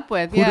gangs. Join up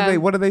with. Who Yeah. do they?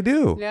 What do they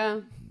do?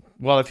 Yeah.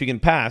 Well, if you can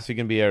pass, you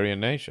can be Aryan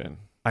Nation.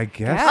 I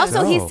guess. Yeah.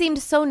 Also, so. he seemed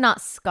so not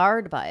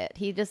scarred by it.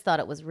 He just thought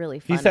it was really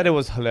funny. He said it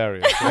was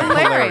hilarious. It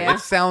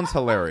Hilarious. sounds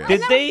hilarious.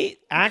 Did they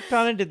act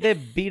on it? Did they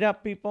beat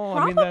up people?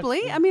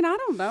 Probably. I mean, I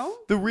don't know.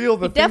 the real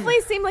He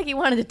definitely seemed like he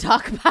wanted to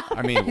talk about it.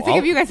 I mean, I think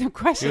if you guys have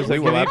questions, like,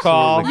 we will give me a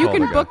call. absolutely you call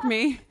can the guy. book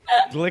me.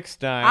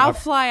 Glickstein. I'll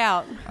fly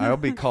out. I'll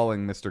be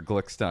calling Mr.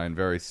 Glickstein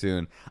very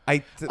soon.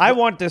 I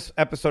want this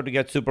episode to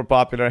get super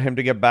popular, him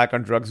to get back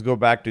on drugs, go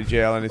back to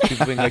jail, and his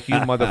people being like, you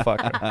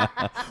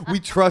motherfucker. we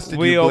trusted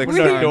We you, opened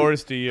Glickstein. our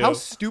doors to you. How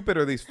stupid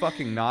are these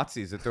fucking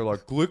Nazis that they're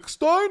like,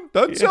 Glickstein?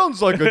 That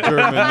sounds like a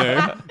German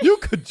name. You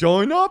could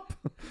join up.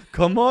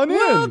 Come on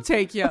We'll in.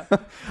 take you.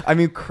 I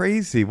mean,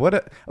 crazy.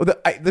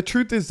 The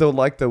truth is, though,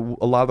 like a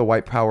lot of the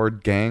white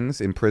powered gangs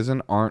in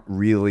prison aren't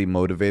really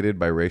motivated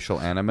by racial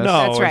animus.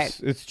 No, That's right.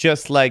 It's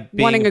just like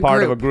Wanting being a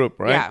part of a group. group,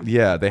 right?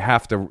 Yeah. Yeah, they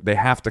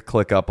have to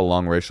click up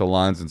along racial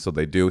lines, and so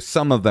they do.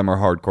 Some of them are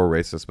hardcore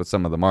racist, but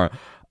some of them aren't.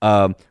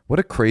 What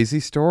a crazy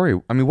story.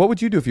 I mean, what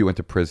would you do if you went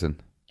to prison?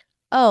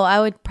 Oh, I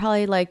would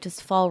probably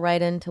just fall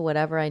right into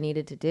whatever I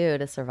needed to do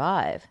to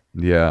survive.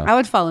 Yeah. I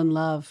would fall in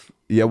love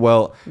Yeah,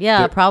 well,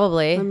 Yeah,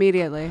 probably.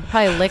 immediately.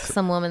 Probably lick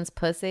some woman's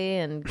pussy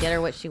and get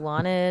her what she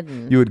wanted.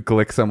 And you would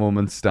glick some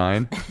woman's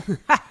stein.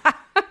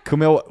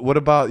 Kumail, what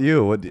about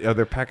you? Are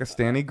there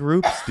Pakistani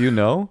groups? Do you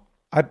know?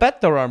 I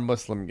bet there are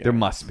Muslim gangs. There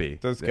must be.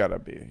 There's gotta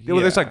be. Yeah,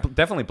 well, there's like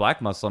definitely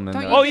black Muslim. And,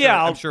 Don't you- Oh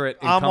yeah, I'm sure it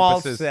I'm all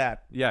encompasses.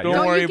 set. Yeah, Don't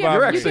you're- worry you get, about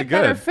You're me. actually you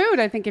get better good. food.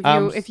 I think if you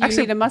actually-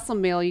 need a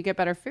Muslim meal, you get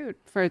better food.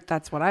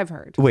 That's what I've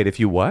heard. Wait, if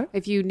you what?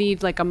 If you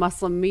need like a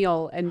Muslim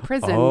meal in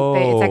prison, Oh,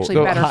 it's actually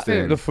the better hot-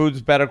 food. The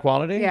food's better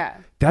quality? Yeah.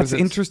 That's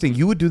interesting.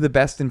 You would do the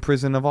best in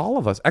prison of all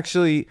of us.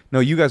 Actually, no,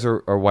 you guys are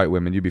white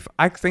women. You'd be.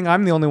 I think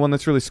I'm the only one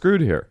that's really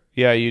screwed here.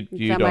 Yeah, you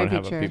That don't might be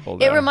have true. a people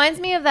there. It reminds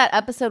me of that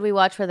episode we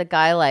watched where the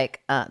guy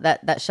like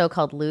that show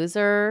called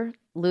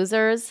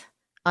Losers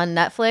on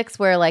Netflix,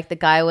 where like the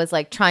guy was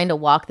like trying to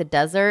walk the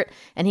desert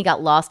and he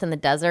got lost in the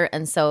desert,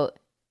 and so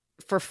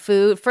for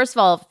food, first of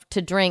all,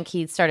 to drink,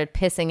 he started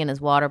pissing in his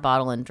water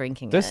bottle and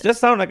drinking This it. just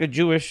sounds like a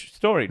Jewish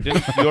story.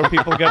 Didn't your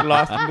people get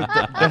lost in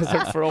the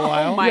desert for a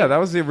while? Yeah, that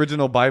was the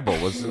original Bible.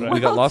 We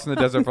got lost in the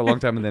desert for a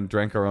long time and then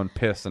drank our own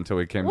piss until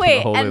we came to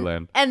the Holy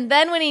Land. And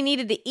then when he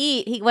needed to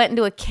eat, he went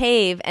into a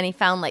cave and he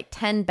found like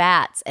 10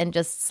 bats and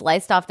just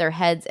sliced off their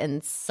heads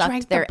and sucked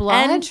Drank the their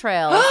blood?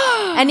 entrails.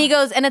 And he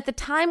goes, and at the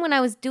time when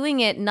I was doing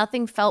it,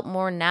 nothing felt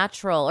more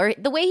natural. Or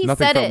the way he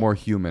Nothing said felt it. more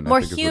human. I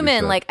More think is what he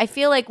human. said. Like, I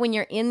feel like when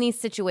you're in these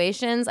situations,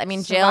 I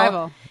mean, jail.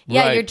 Survival.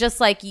 Yeah, Right. you're just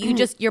like,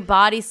 your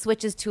body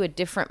switches to a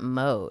different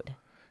mode.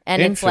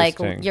 And it's like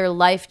Interesting. your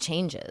life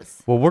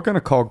changes. Well, we're going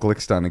to call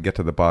Glickstein and get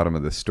to the bottom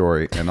of this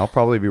story, and I'll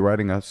probably be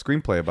writing a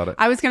screenplay about it.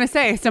 I was going to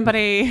say,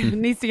 somebody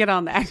needs to get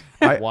on that.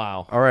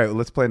 Wow. All right,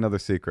 let's play another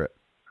secret.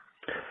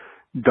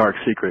 Dark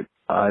secret.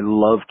 I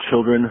love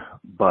children,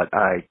 but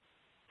I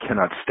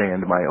cannot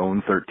stand my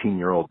own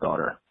 13-year-old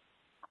daughter.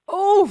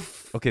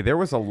 Oof. Okay, there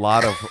was a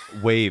lot of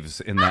waves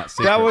in that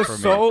secret. That was for me.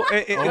 so.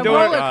 A There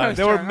roller were coaster.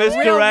 there were A real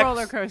misdirects.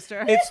 roller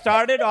coaster. It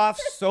started off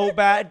so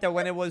bad that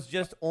when it was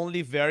just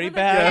only very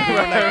bad, we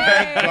were like,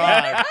 thank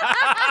God.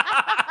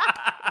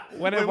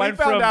 When When we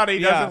found out he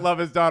doesn't love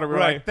his daughter, we were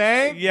like,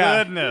 thank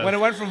goodness. When it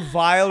went from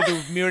vile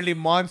to merely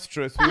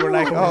monstrous, we were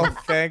like, oh,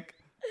 thank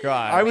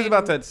God. I was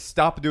about to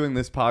stop doing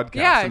this podcast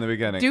Yeah, in the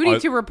beginning. duty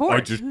to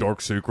report.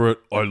 Dark secret.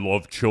 I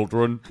love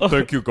children.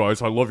 Thank you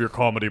guys. I love your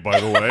comedy, by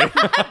the way.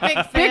 Big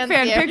Big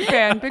fan, here. big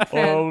fan, big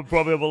fan. we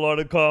probably have a lot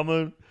in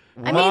common.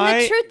 I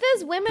mean, the truth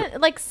is, women,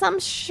 like, some,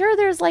 sure,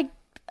 there's like,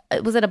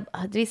 was it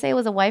did he say it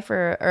was a wife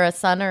or a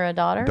son or a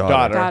daughter?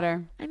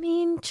 Daughter. I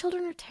mean,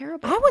 children are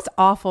terrible. I was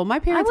awful. My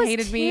parents I was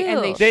hated me,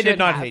 and too. They should did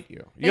not have. hate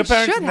you. They Your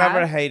parents should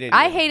never have. hated you.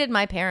 I hated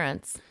my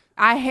parents.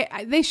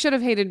 They should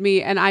have hated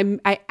me, and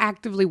I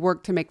actively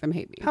worked to make them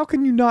hate me. How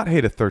can you not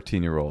hate a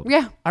 13-year-old?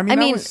 Yeah. I I mean, I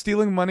mean- was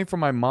stealing money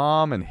from my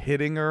mom and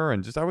hitting her,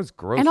 and I was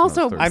gross. And when I was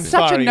also, 13. I'm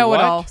such sorry, a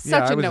know-it-all. what? Yeah,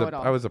 Such I a was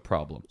know-it-all. I was a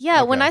problem.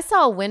 Yeah, when Okay. I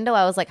saw a window,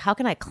 I was like, how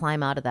can I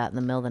climb out of that in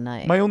the middle of the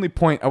night? My only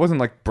point, I wasn't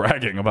like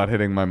bragging about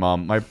hitting my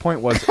mom. My point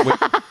was,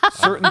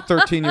 certain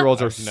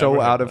 13-year-olds are so never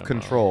hit out of my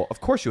control.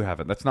 Of course you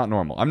haven't. That's not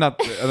normal. I'm not.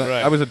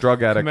 Right. I was a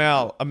drug addict.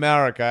 Kumail,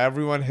 America,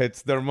 everyone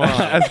hits their mom.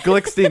 As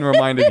Glickstein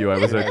reminded you, I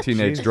was a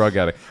teenage Jesus. drug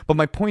addict. But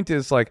my point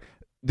is, like,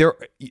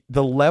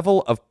 the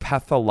level of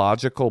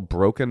pathological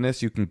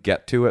brokenness you can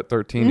get to at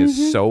 13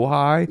 is so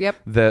high Yep.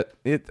 that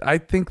I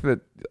think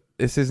that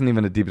this isn't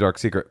even a deep dark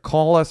secret.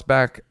 Call us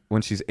back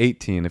when she's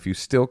 18. If you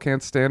still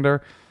can't stand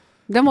her,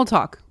 Then we'll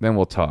talk. then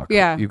we'll talk.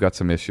 Yeah. You've got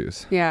some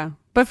issues. Yeah.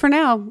 But for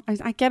now,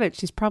 I get it.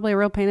 She's probably a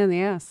real pain in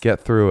the ass. Get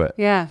through it.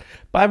 Yeah.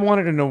 But I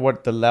wanted to know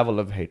what the level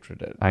of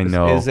hatred is. I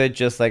know. Is it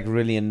just like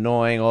really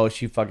annoying? Oh,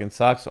 she fucking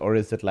sucks, or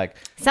is it like?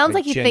 Sounds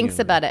like he thinks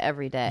genuine? about it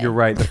every day. You're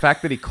right. The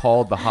fact that he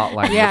called the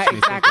hotline Yeah, makes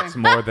me think exactly. it's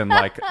more than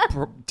like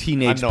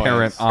teenage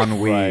Annoyance. parent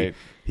ennui. Right.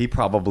 He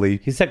probably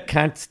He said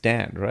can't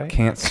stand, right?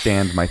 can't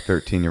stand my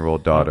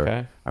 13-year-old daughter.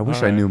 Okay. I wish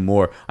All I right. knew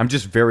more. I'm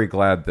just very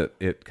glad that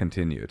it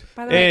continued.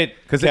 By the way,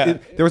 Because there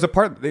was a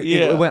part,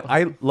 Yeah. it went,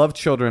 I love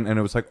children, and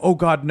it was like, oh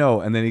God,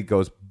 no. And then he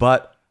goes,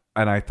 but,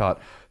 and I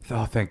thought,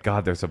 oh, thank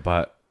God there's a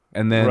but.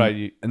 And then,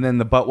 Right. and then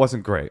the but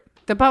wasn't great,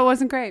 the butt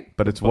wasn't great.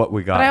 but it's what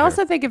we got. But I here.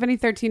 also think if any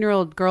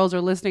 13-year-old girls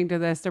are listening to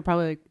this, they're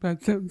probably like,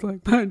 that sounds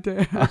like my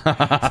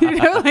dad. You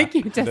know, like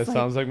you just That like,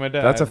 sounds like my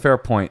dad. That's a fair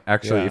point.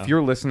 Actually, Yeah. if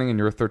you're listening and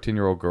you're a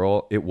 13-year-old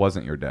girl, it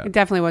wasn't your dad. it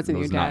definitely wasn't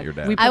It was your dad. not your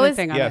dad. We put I a was-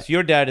 thing on Yes, it.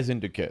 your dad is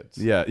into kids.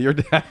 Yeah, your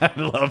dad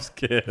loves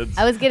kids.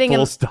 I was getting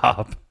full a-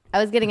 stop. I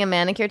was getting a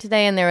manicure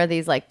today, and there were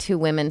these like two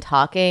women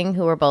talking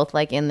who were both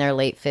like in their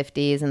late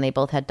 50s, and they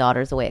both had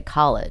daughters away at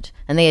college,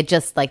 and they had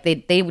just like they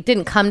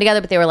didn't come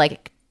together, but they were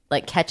like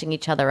catching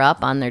each other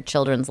up on their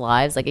children's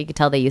lives. Like you could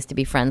tell they used to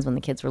be friends when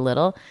the kids were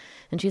little.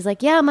 And she's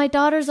like, "Yeah, my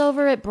daughter's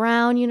over at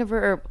Brown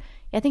University.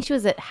 I think she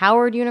was at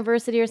Howard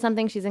University or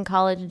something. She's in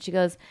college." And she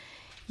goes,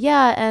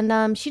 "Yeah,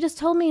 and she just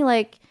told me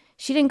like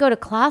she didn't go to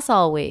class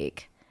all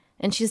week,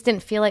 and she just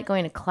didn't feel like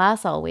going to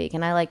class all week."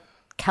 And I like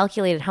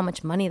calculated how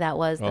much money that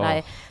was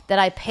that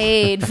I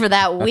paid for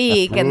that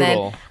week. And then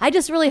Brutal. I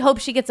just really hope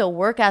she gets a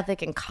work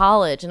ethic in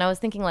college. And I was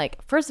thinking, like,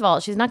 first of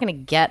all, she's not going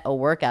to get a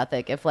work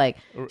ethic if like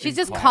she's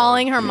just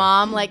calling her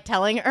mom, like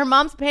telling her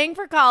mom's paying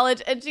for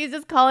college, and she's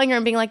just calling her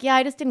and being like, "Yeah,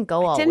 I just didn't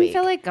go all Didn't week."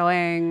 feel like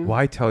going.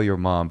 Why tell your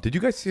mom? Did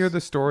you guys hear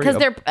the story?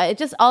 Because it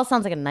just all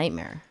sounds like a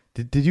nightmare.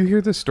 Did you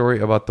hear the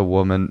story about the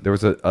woman? There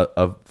was a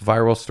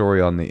viral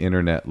story on the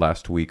internet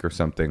last week or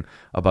something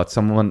about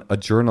someone, a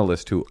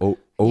journalist who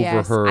Yes,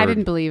 overheard. I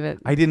didn't believe it.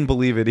 I didn't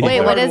believe it either.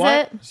 Wait, what is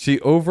What? it? She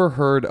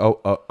overheard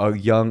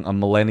a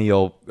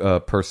millennial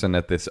person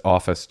at this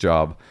office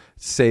job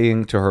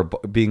saying to her,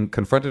 being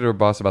confronted to her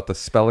boss about the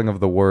spelling of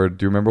the word.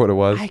 Do you remember what it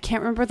was? I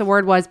can't remember what the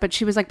word was, but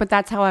she was like, but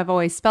that's how I've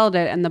always spelled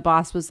it. And the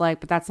boss was like,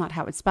 but that's not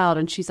how it's spelled.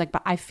 And she's like,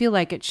 but I feel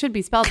like it should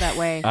be spelled that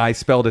way. I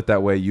spelled it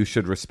that way. You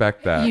should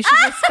respect that. You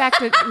should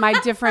respect my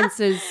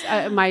differences,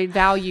 my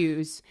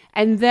values.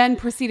 And then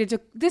proceeded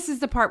to, this is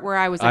the part where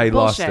I was like, I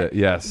bullshit. lost it,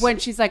 yes. When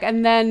she's like,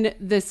 and then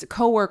this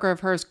coworker of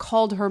hers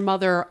called her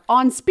mother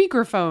on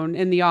speakerphone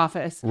in the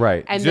office.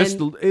 Right. And Just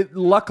then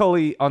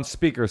luckily on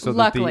speaker so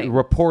that the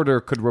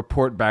reporter could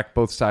report back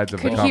both sides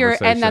of the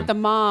conversation. And that the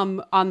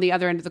mom on the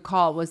other end of the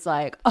call was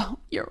like, oh,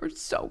 you're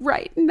so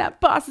right. And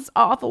that boss is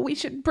awful. We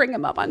should bring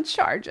him up on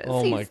charges.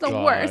 He's the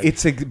worst.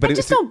 I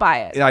just don't buy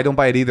it. I don't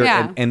buy it either.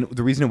 Yeah. And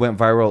the reason it went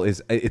viral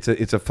is it's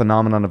a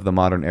phenomenon of the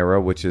modern era,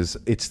 which is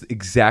it's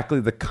exactly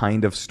the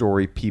kind of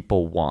story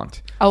people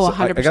want. Oh, so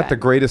 100%. I got the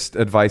greatest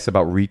advice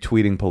about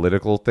retweeting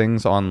political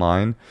things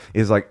online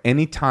is like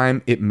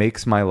anytime it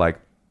makes my like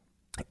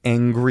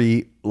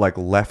angry like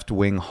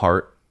left-wing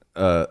heart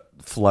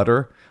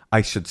flutter,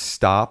 I should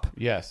stop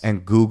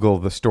and Google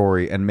the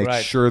story and make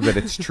sure that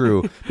it's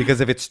true. Because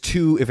if it's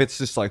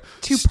just like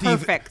too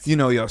perfect,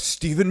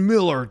 Stephen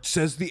Miller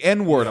says the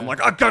N-word. I'm like,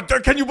 oh, God,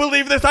 can you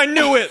believe this? I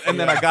knew it. And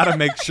then I got to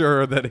make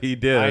sure that he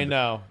did. I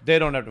know. They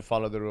don't have to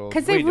follow the rules.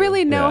 Because they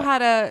really know how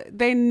to,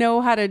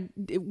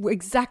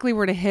 exactly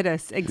where to hit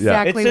us.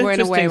 Exactly where in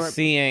a way. It's interesting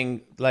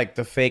seeing like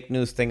the fake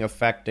news thing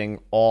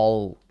affecting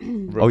all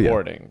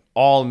reporting,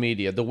 all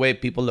media, the way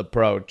people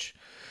approach.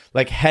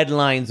 Like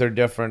headlines are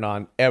different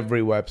on every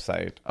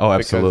website. Oh,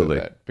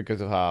 absolutely. Because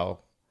of how,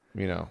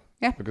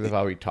 because of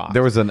how we talk.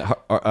 There was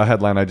a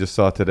headline I just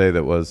saw today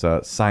that was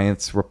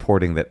science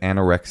reporting that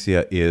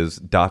anorexia is ...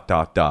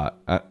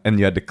 and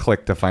you had to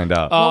click to find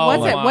out. What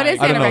was it? What is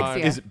anorexia?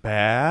 Is it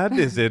bad?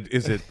 Is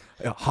it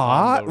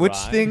hot? Which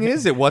thing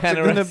is it? What's it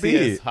going to be?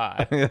 Is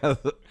hot.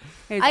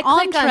 I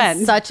click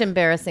on such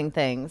embarrassing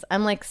things.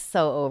 I'm like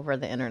so over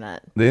the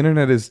internet. The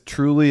internet is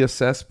truly a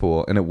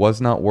cesspool, and it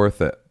was not worth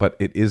it. But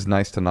it is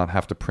nice to not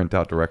have to print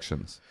out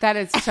directions. That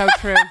is so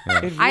true.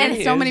 I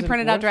had so many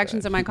printed out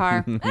directions in my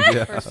car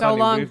for so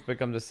long. We've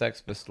become the Sex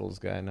Pistols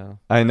guy now.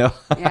 I know.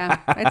 Yeah,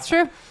 it's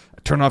true.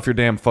 Turn off your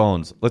damn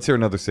phones. Let's hear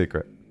another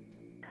secret.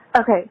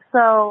 Okay,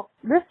 so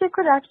this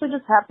secret actually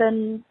just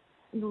happened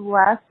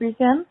last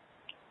weekend.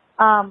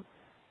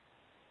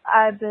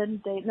 I've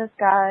been dating this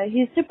guy.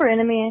 He's super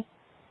into me.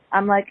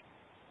 I'm like,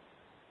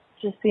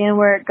 just seeing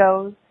where it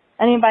goes.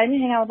 And he invited me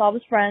to hang out with all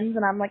his friends,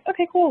 and I'm like,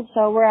 okay, cool.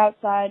 So we're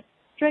outside,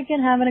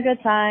 drinking, having a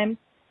good time.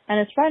 And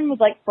his friend was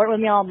like flirting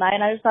with me all night,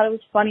 and I just thought it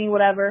was funny,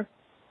 whatever.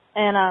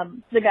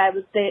 And the guy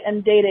was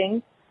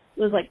dating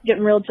was like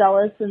getting real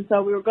jealous, and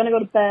so we were going to go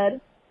to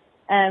bed,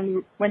 and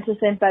we went to the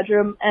same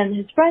bedroom, and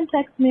his friend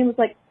texted me and was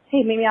like,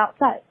 hey, meet me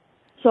outside.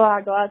 So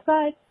I go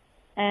outside,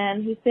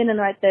 and he's standing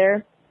right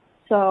there.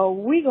 So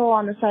we go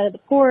on the side of the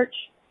porch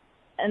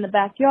in the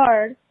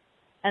backyard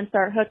and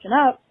start hooking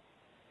up.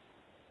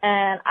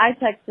 And I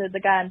texted the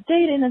guy I'm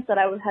dating and said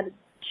I had to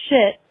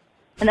shit.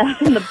 And I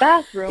was in the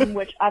bathroom,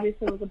 which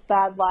obviously was a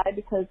bad lie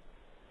because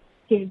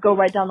he could go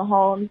right down the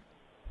hall and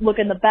look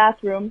in the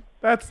bathroom.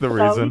 That's the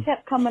reason. reason. He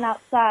kept coming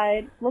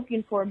outside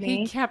looking for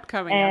me. He kept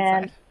coming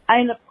and outside. I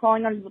ended up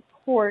crawling under the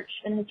porch,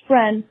 and his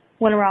friend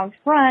went around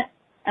front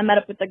and met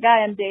up with the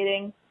guy I'm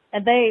dating.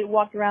 And they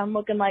walked around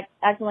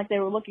acting like they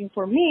were looking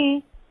for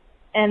me.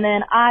 And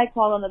then I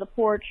crawled under the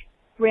porch,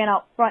 ran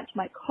out front to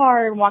my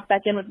car, and walked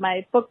back in with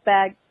my book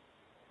bag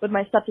with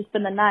my stuff to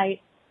spend the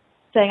night,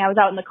 saying I was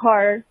out in the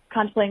car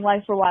contemplating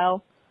life for a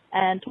while,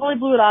 and totally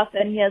blew it off,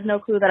 and he has no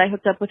clue that I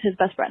hooked up with his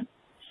best friend.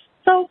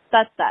 So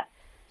that's that.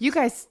 You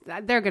guys,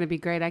 they're going to be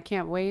great. I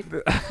can't wait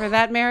for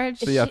that marriage.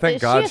 So yeah,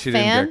 thank God she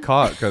didn't get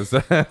caught because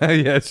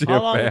she's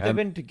How long have they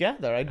been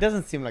together? It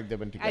doesn't seem like they've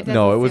been together.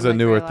 No, it was a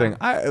newer thing.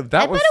 I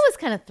bet it was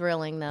kind of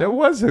thrilling though. There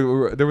was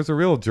a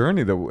real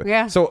journey that.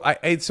 Yeah. So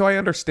I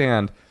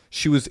understand.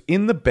 She was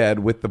in the bed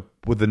with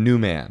the new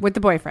man, with the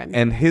boyfriend,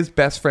 and his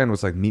best friend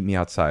was like, "Meet me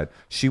outside."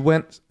 She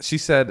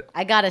said,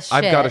 "I got a shit."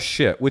 I've got a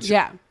shit. Which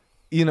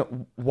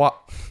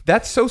what?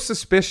 That's so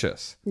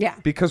suspicious. Yeah.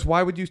 Because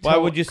why would you? Why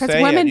would you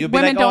say women, it? You'd be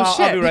women like, don't I'll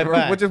shit. be right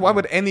back. Which is why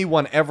would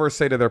anyone ever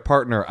say to their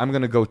partner, "I'm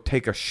going to go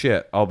take a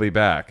shit. I'll be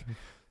back."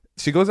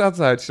 She goes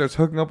outside. She starts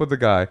hooking up with the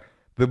guy.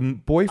 The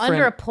boyfriend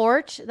under a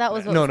porch. That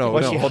was what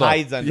no. She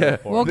hides under the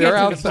porch. They're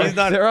outside.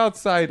 They're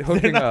outside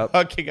hooking up.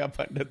 Hooking up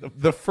under the porch.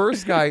 The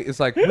first guy is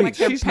like, "Wait, like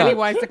she's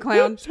Pennywise not, the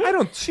clown."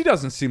 She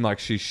doesn't seem like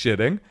she's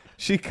shitting.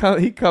 He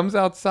comes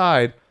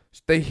outside.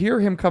 They hear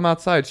him come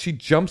outside. She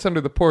jumps under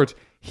the porch.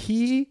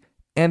 He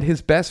and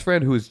his best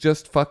friend, who is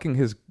just fucking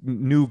his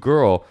new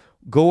girl,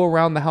 go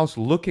around the house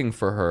looking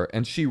for her,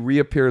 and she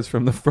reappears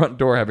from the front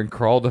door having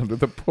crawled under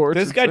the porch.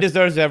 This guy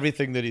deserves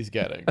everything that he's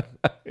getting.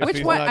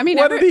 Which one? I think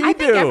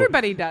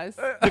everybody does.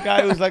 The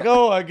guy was like,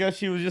 "Oh, I guess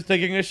she was just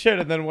taking a shit,"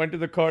 and then went to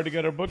the car to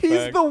get her book bag.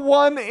 He's the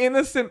one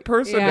innocent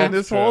person in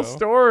this whole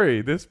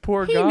story. This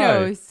poor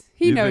guy.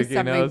 He You knows think he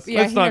something. knows?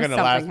 Yeah, It's he not knows going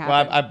to last. something Well,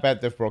 happened. I bet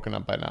they've broken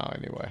up by now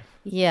anyway.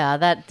 Yeah,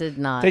 that did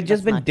not. They've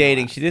just that's been not gonna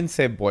dating. last. She didn't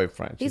say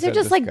boyfriend. She These are said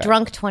just this like guy.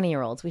 drunk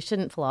 20-year-olds. We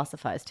shouldn't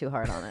philosophize too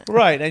hard on it.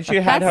 Right, and she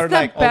had her That's the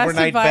like best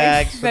overnight advice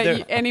bags. So that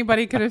they're-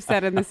 anybody could have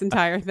said in this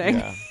entire thing.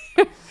 Yeah.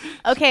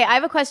 Okay, I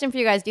have a question for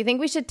you guys. Do you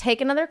think we should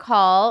take another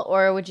call,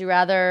 or would you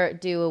rather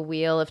do a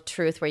wheel of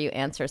truth where you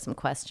answer some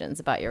questions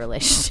about your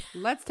relationship?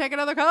 Let's take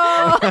another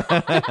call.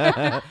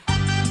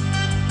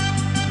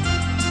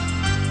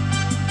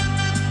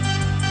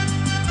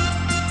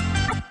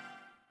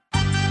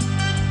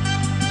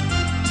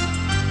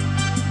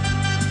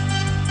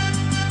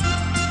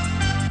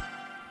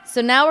 So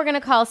now we're going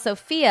to call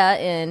Sophia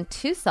in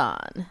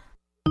Tucson.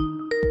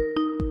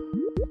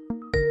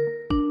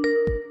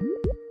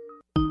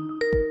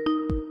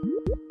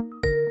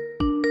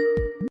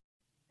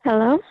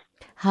 Hello?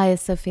 Hi,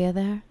 is Sophia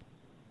there?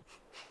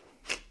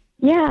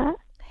 Yeah.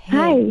 Hey,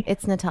 Hi.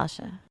 it's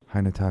Natasha.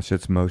 Hi, Natasha.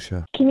 It's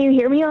Moshe. Can you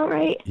hear me all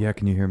right? Yeah,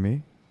 can you hear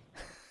me?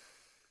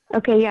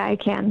 Okay, yeah, I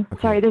can.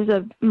 Sorry, there's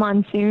a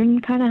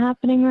monsoon kind of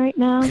happening right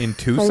now. In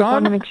So I just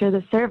want to Tucson? make sure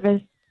the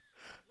service.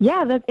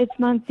 Yeah, it's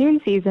monsoon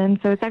season,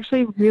 so it's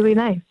actually really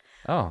nice.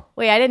 Oh.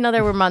 Wait, I didn't know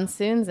there were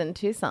monsoons in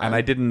Tucson. And I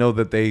didn't know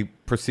that they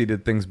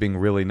preceded things being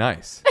really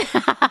nice.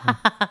 I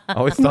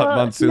always thought Well,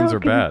 monsoons no, are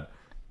 'cause bad.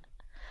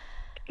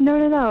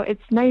 No.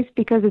 It's nice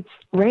because it's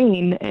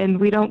rain, and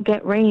we don't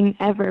get rain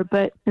ever,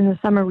 but in the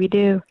summer we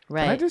do.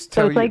 Right. Can I just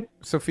So tell it's you, like-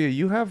 Sophia,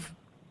 you have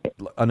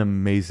an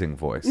amazing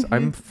voice.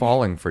 I'm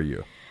falling for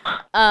you.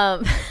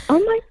 Um, Oh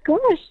my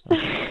gosh.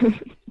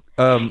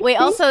 wait,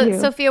 Thank also, you.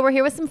 Sophia, we're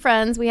here with some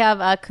friends. We have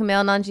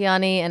Kumail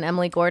Nanjiani and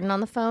Emily Gordon on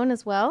the phone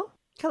as well.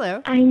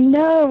 Hello. I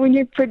know. When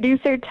your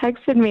producer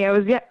texted me, I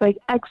was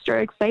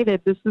extra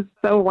excited. This is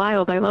so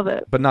wild. I love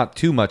it. But not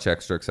too much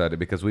extra excited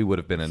because we would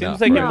have been enough.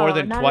 Seems like you're No, more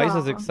than not twice at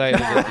as all. excited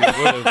as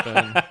you would have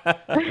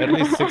been. At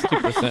least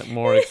 60%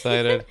 more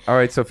excited. All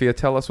right, Sophia,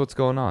 tell us what's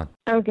going on.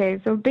 Okay,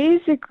 so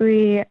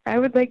basically, I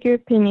would like your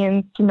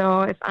opinion to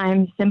know if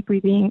I'm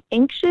simply being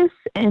anxious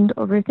and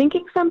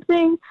overthinking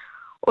something,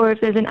 or if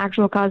there's an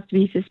actual cause to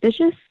be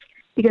suspicious,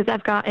 because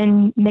I've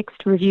gotten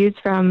mixed reviews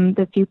from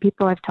the few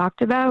people I've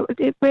talked about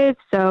it with,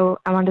 so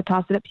I wanted to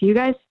toss it up to you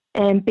guys.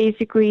 And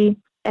basically,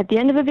 at the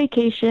end of a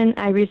vacation,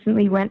 I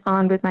recently went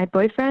on with my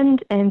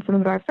boyfriend and some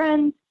of our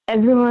friends.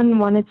 Everyone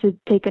wanted to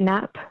take a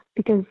nap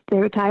because they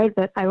were tired,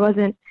 but I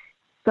wasn't.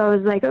 So I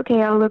was like,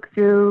 okay, I'll look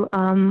through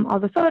all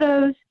the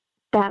photos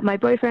that my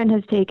boyfriend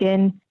has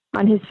taken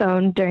on his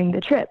phone during the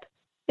trip,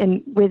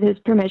 and with his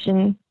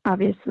permission,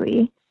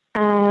 obviously.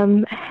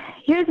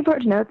 Here's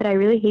important to note that I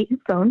really hate his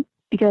phone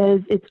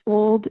because it's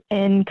old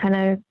and kind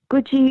of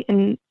glitchy,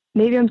 and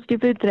maybe I'm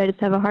stupid, but I just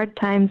have a hard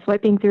time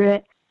swiping through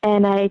it.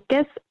 And I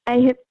guess I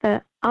hit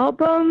the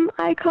album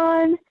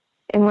icon,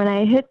 and when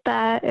I hit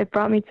that, it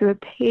brought me to a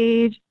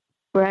page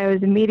where I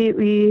was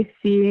immediately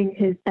seeing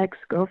his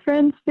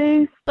ex-girlfriend's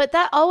face. But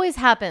that always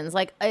happens.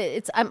 Like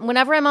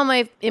whenever I'm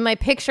on in my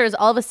pictures,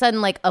 all of a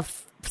sudden, like a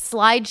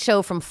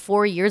slideshow from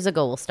 4 years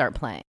ago will start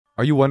playing.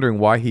 Are you wondering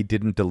why he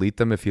didn't delete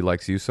them if he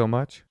likes you so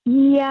much?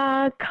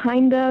 Yeah,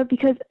 kind of,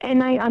 because,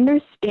 and I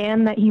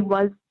understand that it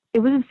was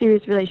a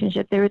serious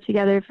relationship. They were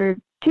together for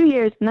 2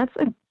 years, and that's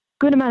a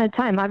good amount of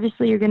time.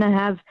 Obviously, you're going to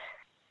have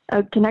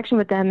a connection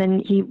with them,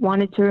 and he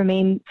wanted to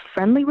remain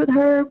friendly with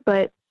her,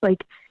 but,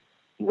 like,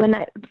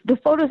 the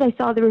photos I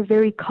saw, they were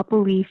very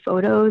coupley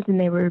photos, and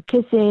they were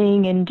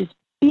kissing and just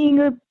being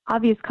a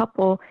obvious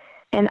couple,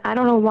 and I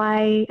don't know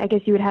why, I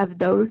guess you would have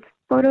those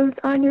photos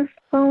on your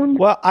phone.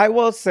 Well, I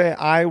will say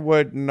I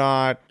would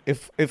not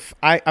if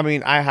I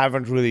mean I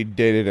haven't really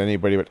dated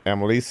anybody but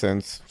Emily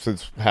since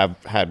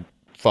have had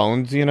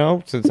phones,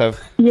 since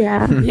I've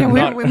Yeah. Yeah,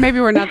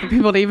 maybe we're not the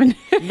people to even.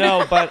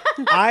 no, but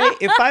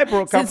if I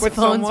broke up Since with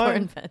phones were someone,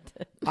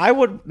 invented. I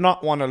would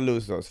not want to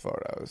lose those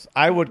photos.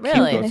 I would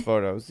Really? keep those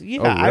photos. Yeah,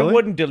 Oh, I really?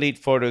 wouldn't delete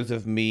photos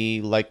of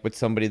me like with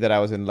somebody that I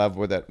was in love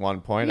with at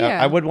one point.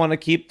 Yeah. I would want to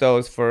keep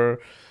those for.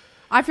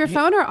 Off your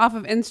phone or off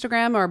of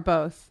Instagram or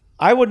both?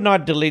 I would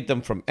not delete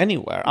them from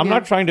anywhere. I'm Yeah.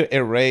 not trying to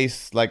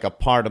erase like a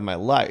part of my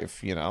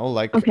life,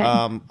 Like Okay.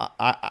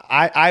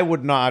 I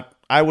would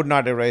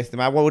not erase them.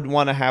 I would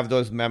want to have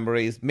those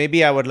memories.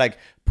 Maybe I would like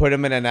put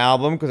them in an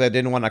album because I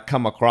didn't want to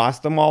come across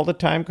them all the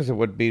time because it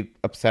would be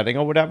upsetting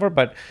or whatever.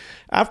 But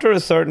after a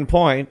certain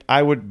point,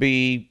 I would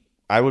be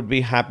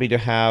happy to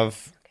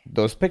have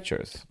those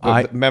pictures,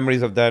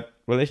 memories of that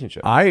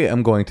relationship. I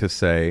am going to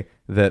say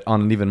that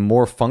on an even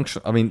more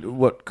functional, I mean,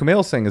 what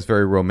Kumail's saying is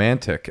very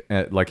romantic.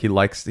 Like he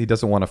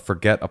doesn't want to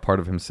forget a part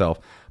of himself.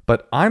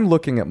 But I'm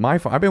looking at my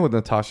phone. I've been with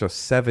Natasha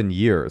 7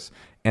 years,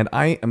 and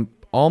I am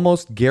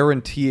almost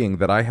guaranteeing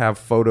that I have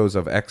photos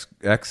of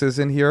exes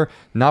in here,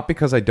 not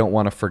because I don't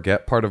want to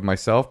forget part of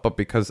myself, but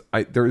because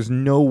there is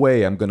no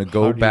way I'm going to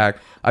go back.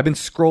 I've been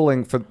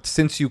scrolling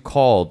since you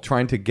called,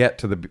 trying to get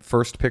to the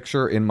first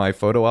picture in my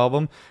photo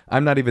album.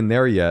 I'm not even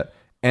there yet.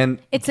 And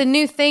It's a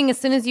new thing. As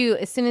soon as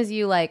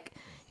you like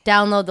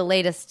download the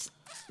latest,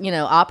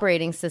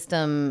 operating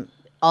system,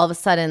 all of a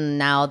sudden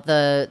now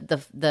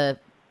the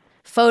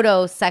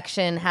photo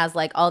section has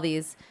like all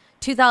these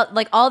 2000,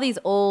 like all these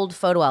old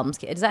photo albums.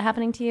 Is that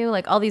happening to you?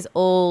 Like all these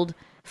old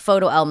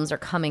photo albums are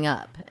coming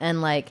up,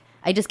 and like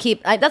I just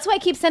keep. That's why I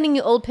keep sending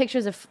you old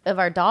pictures of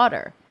our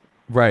daughter.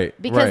 Right.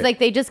 Because like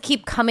they just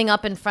keep coming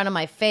up in front of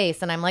my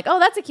face, and I'm like, oh,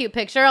 that's a cute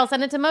picture. I'll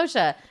send it to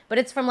Moshe. But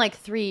it's from like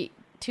 3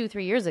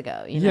 years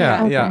ago. You know?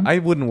 Yeah, yeah. I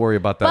wouldn't worry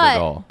about that at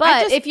all.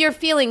 But if you're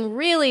feeling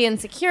really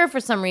insecure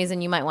for some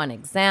reason, you might want to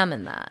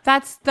examine that.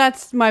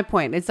 That's my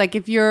point. It's like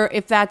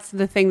if that's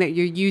the thing that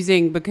you're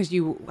using because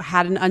you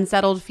had an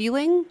unsettled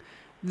feeling,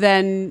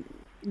 then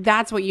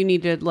that's what you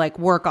need to like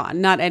work on,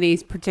 not any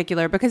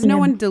particular, because no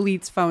one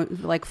deletes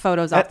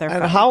photos off their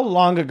phone. And how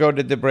long ago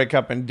did they break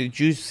up? And did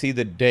you see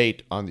the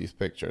date on these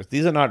pictures?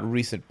 These are not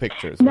recent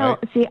pictures, No,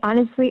 right? see,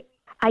 honestly,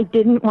 I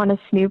didn't want to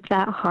snoop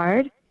that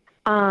hard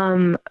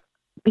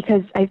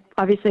because I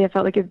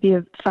felt like it'd be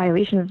a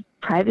violation of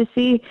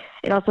privacy,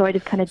 and also I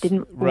just kind of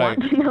didn't want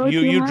to know.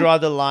 You draw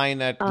the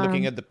line at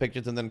looking at the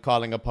pictures and then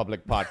calling a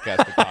public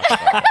podcast to talk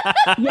about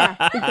it.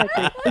 Yeah,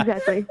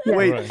 exactly. Yeah.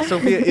 Wait,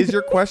 Sophia, is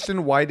your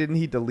question why didn't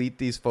he delete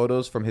these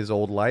photos from his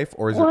old life,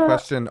 or is your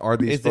question are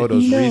these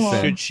photos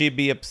recent? Should she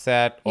be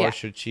upset, or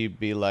should she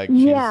be like?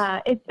 Yeah,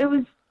 it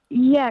was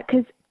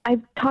because I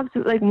talked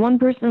to like one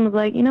person was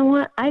like, you know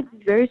what, I'd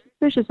be very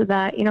suspicious of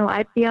that. You know,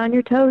 I'd be on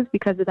your toes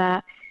because of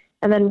that.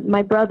 And then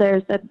my brother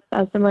said,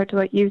 similar to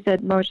what you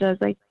said, Moshe, I was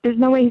like, there's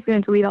no way he's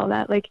going to delete all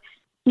that. Like,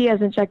 he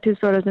hasn't checked his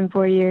photos in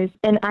 4 years.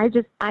 And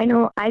I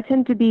know I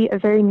tend to be a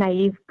very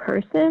naive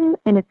person,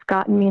 and it's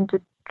gotten me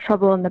into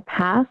trouble in the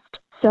past.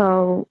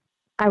 So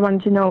I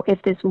wanted to know if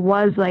this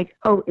was like,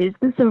 oh, is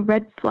this a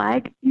red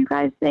flag, you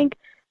guys think?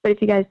 But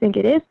if you guys think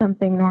it is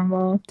something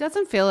normal.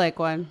 Doesn't feel like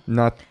one.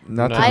 Not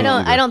I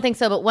don't think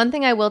so. But one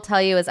thing I will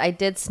tell you is I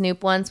did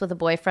snoop once with a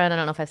boyfriend. I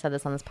don't know if I've said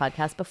this on this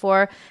podcast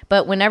before,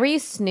 but whenever you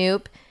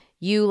snoop,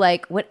 you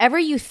like whatever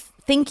you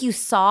think you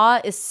saw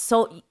is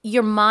so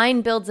your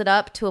mind builds it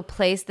up to a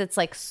place that's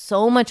like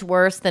so much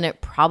worse than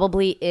it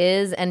probably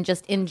is. And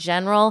just in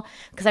general,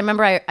 because I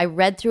remember I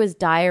read through his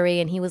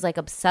diary and he was like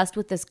obsessed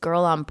with this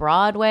girl on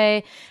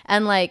Broadway,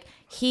 and like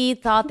he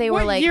thought they were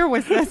What like, year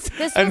was this?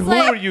 This And was who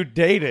like, were you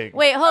dating?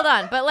 Wait, hold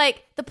on. But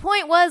like the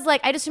point was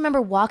like I just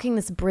remember walking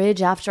this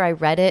bridge after I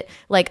read it.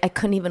 Like I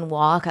couldn't even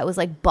walk. I was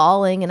like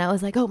bawling, and I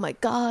was like, oh my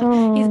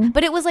God.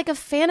 But it was like a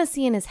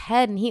fantasy in his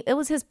head, and it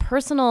was his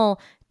personal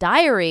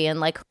diary.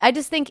 And like I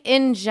just think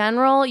in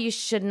general you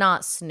should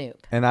not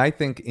snoop. And I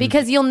think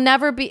because you'll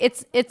never be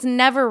it's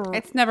never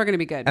going to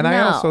be good. And I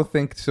also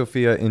think,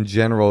 Sophia, in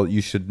general,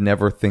 you should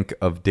never think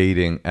of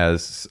dating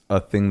as a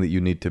thing that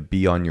you need to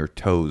be on your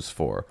toes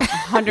for.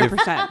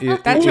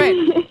 100%. That's right.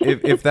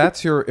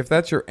 If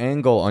that's your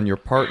angle on your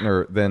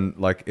partner, then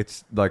like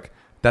it's like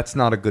that's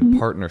not a good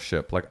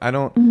partnership. Like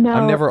I'm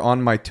never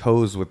on my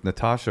toes with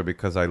Natasha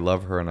because I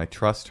love her and I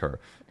trust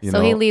her. You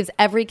know? he leaves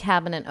every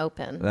cabinet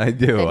open. I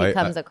do. That he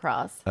comes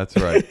across. That's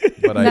right.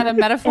 But Is that a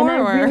metaphor?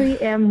 And or? I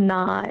really am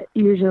not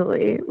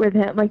usually with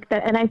him like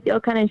that, and I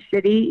feel kind of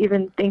shitty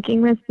even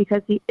thinking this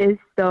because he is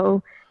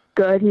so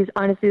good. He's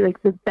honestly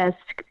like the best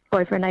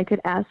boyfriend I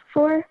could ask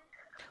for.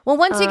 Well,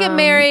 once you get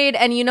married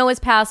and you know his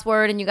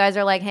password and you guys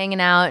are like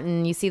hanging out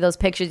and you see those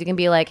pictures, you can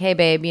be like, hey,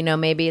 babe, you know,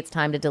 maybe it's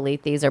time to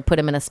delete these or put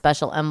them in a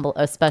special,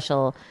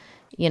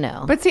 you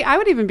know. But see, I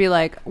would even be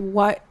like,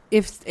 what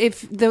if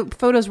the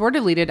photos were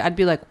deleted? I'd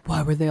be like,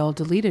 why were they all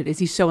deleted? Is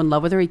he so in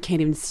love with her he can't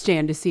even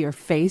stand to see her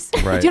face?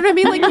 Right. Do you know what I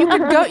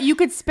mean? Like you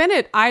could spin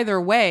it either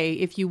way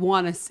if you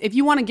want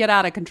to get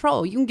out of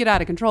control. You can get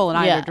out of control in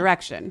either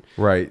direction.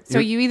 Right. So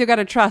you either got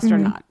to trust or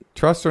not.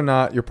 Trust or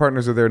not, your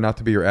partners are there not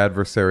to be your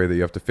adversary that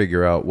you have to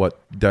figure out what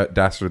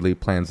dastardly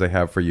plans they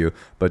have for you,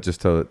 but just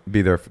to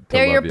be there to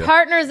They're love your you.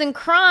 partners in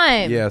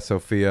crime. Yeah,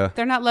 Sophia.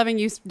 They're not loving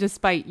you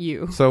despite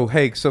you. So,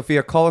 hey,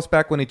 Sophia, call us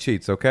back when he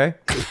cheats, okay?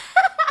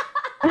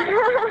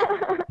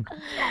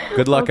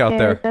 Good luck out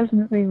there.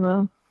 Definitely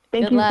will.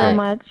 Thank Good you luck. so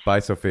much. Bye,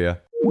 Sophia.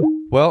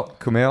 Well,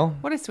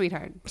 Kumail. What a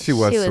sweetheart. She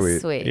was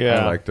sweet.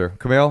 I liked her.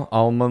 Kumail,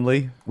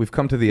 Almondly, we've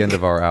come to the end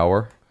of our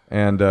hour.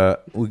 And I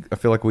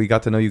feel like we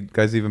got to know you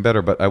guys even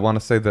better. But I want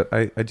to say that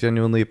I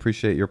genuinely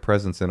appreciate your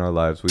presence in our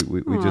lives. We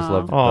just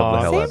love the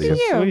hell out of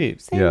you.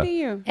 Same to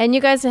you. And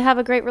you guys have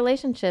a great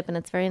relationship, and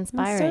it's very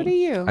inspiring. So do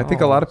you. I think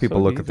a lot of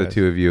people look at the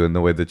two of you and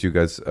the way that you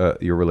guys,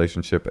 your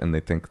relationship, and they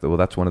think that, well,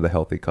 that's one of the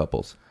healthy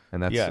couples.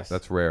 And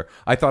that's rare.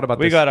 I thought about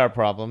this. We got our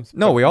problems.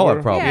 No, we all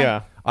have problems.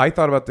 Yeah. I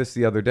thought about this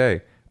the other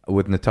day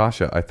with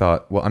Natasha. I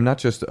thought, well, I'm not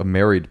just a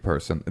married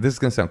person. This is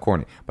going to sound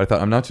corny, but I thought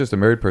I'm not just a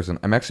married person.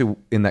 I'm actually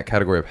in that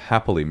category of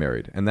happily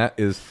married. And that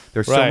is,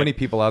 there's so many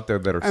people out there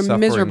that are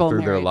suffering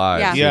through their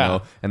lives, you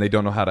know, and they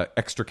don't know how to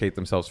extricate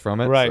themselves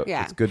from it. Right. So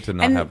it's good to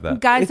not have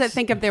that. Guys that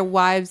think of their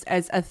wives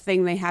as a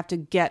thing they have to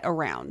get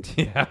around.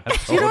 Yeah,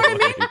 totally, do you know what I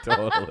mean?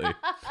 Totally.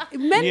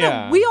 Men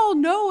that we all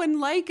know and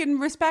like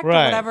and respect or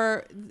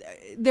whatever,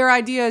 their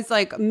idea is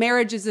like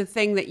marriage is a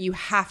thing that you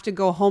have to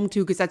go home to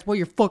because that's what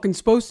you're fucking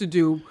supposed to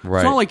do. Right.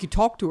 It's not like you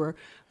talk to her.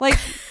 Like,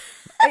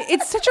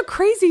 It's such a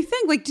crazy thing.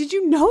 Like, did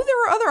you know there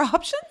were other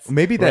options?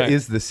 Maybe that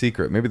is the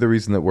secret. Maybe the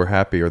reason that we're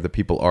happy or the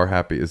people are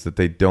happy is that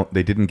they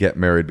didn't get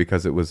married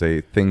because it was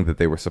a thing that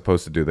they were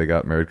supposed to do. They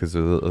got married because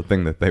it was a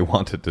thing that they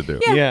wanted to do.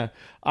 Yeah.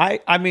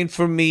 I mean,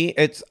 for me,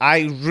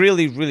 I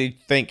really, really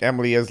think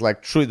Emily is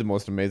like truly the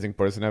most amazing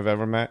person I've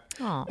ever met.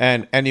 Aw.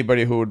 And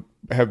anybody who would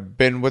have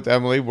been with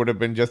Emily would have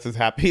been just as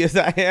happy as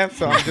I am.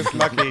 So I'm just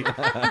lucky.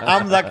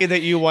 I'm lucky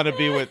that you want to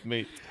be with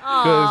me.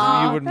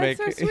 Because you would That's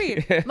make so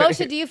sweet.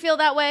 Moshe, do you feel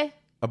that way?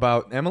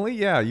 About Emily?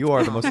 Yeah, you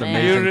are the most man.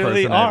 amazing You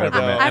really person I've are, ever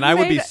though. met. And I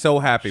would be so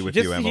happy with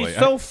you, Emily. She's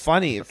so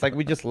funny. It's like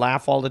we just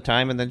laugh all the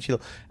time, and then she'll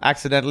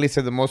accidentally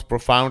say the most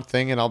profound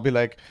thing, and I'll be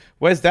like,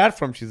 "Where's that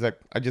from?" She's like,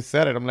 "I just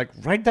said it." I'm like,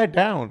 "Write that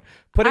down.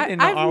 Put it in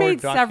our I've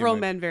made document." several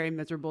men very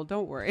miserable.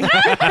 Don't worry.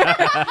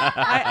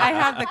 I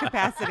have the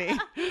capacity.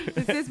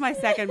 This is my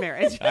second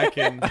marriage. I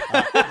can.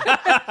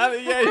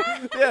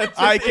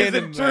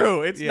 It's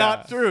true. It's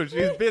not true.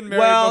 She's been married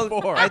Well,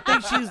 before. I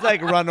think she's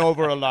like run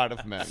over a lot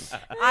of men.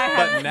 I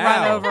have now-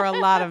 run over a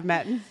lot of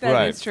men. That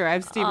Right. is true.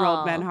 I've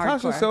steamrolled men hardcore.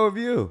 Tasha, so have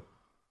you.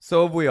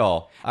 So have we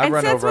all. I and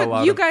run since over a what,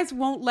 lot you of... guys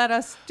won't let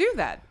us do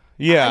that.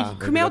 Yeah.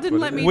 Kumail didn't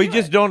let me We do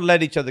just it. don't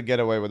let each other get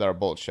away with our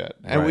bullshit.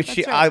 And Right. we,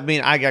 That's right. I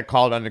mean, I get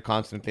called on it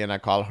constantly, and I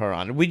call her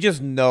on it. We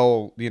just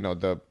know,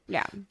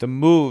 Yeah. the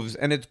moves,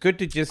 and it's good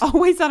to just.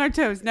 Always on our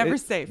toes. Never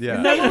safe.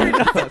 Yeah.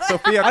 I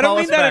Sophia, call don't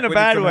mean us that back. in a We need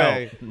bad some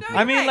way. help. No,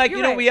 I mean, right, like,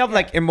 you're right. we have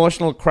like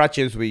emotional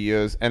crutches we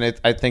use, and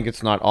I think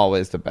it's not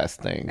always the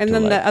best thing. And to,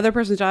 then like, the other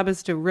person's job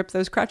is to rip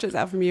those crutches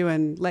out from you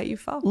and let you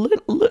fall.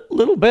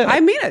 little bit. I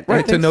mean it.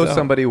 Right, to think know so.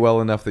 somebody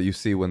well enough that you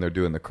see when they're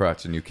doing the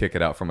crutch and you kick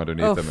it out from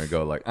underneath Oof. them and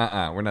go like,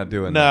 we're not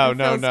doing that.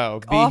 No.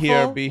 Be Awful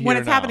here when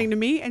it's now. happening to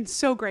me, and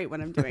so great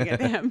when I'm doing it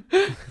to him.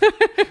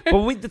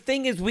 But the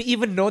thing is, we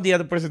even know the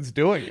other person's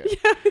doing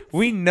it.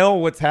 We know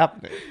what's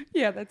happening.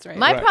 Yeah, that's right.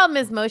 My Right. problem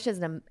is Moshe is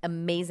an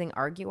amazing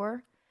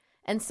arguer.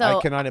 And so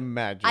I cannot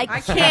imagine. I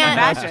can't can't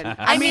imagine.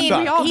 I mean, we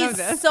all know he's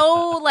this.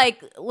 so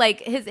like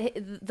his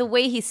the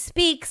way he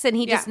speaks, and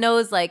he just Yeah.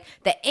 knows like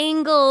the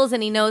angles,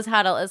 and he knows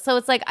how to. So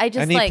it's like I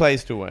just and he like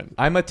plays to win.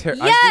 I do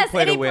yes,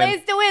 play and to he win.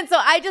 plays to win. So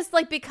I just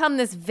like become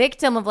this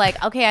victim of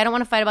like, okay, I don't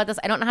want to fight about this.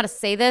 I don't know how to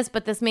say this,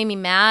 but this made me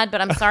mad. But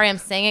I'm sorry, I'm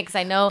saying it because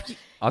I know.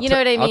 You know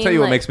what I mean? I'll tell you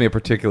what Like- makes me a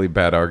particularly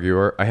bad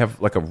arguer. I have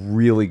like a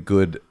really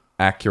good,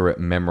 accurate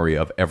memory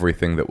of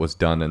everything that was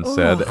done and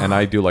said, and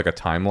I do like a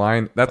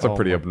timeline. That's a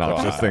pretty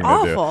obnoxious thing to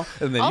Awful.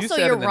 do. And then Also,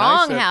 said, you're and then I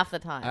wrong said- half the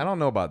time. I don't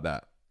know about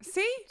that.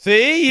 See?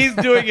 See, he's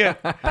doing it.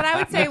 But I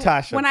would say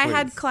Natasha, when I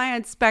had please.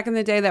 clients back in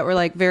the day that were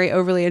like very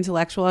overly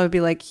intellectual, I would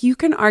be like, you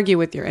can argue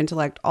with your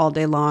intellect all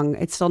day long.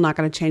 It's still not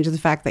going to change the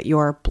fact that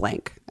you're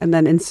blank. And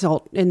then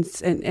insult in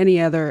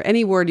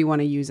any word you want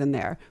to use in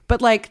there.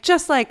 But like,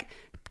 just like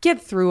get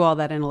through all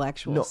that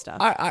intellectual stuff.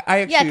 I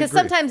actually Yeah, because agree.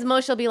 sometimes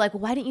Moshe will be like,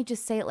 why didn't you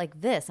just say it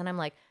like this? And I'm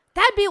like,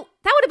 that would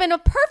have been a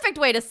perfect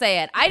way to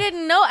say it. I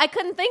didn't know. I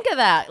couldn't think of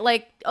that.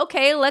 Like,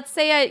 okay, let's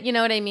say you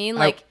know what I mean?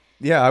 Like,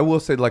 Yeah, I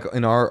will say, like,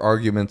 in our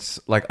arguments,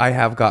 like, I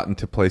have gotten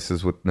to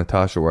places with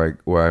Natasha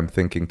where I'm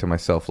thinking to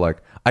myself, like,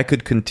 I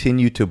could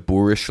continue to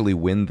boorishly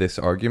win this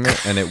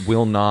argument, and it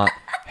will not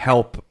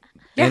help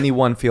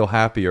anyone feel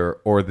happier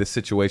or the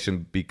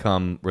situation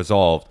become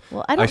resolved.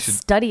 well, I don't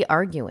study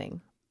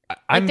arguing.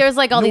 I'm- there's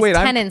like all no, these wait,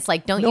 I'm- tenets,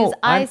 like don't no, use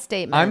I I'm-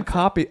 statements.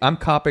 I'm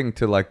copying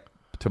to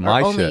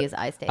my only shit. use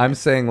I I'm statements.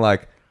 saying,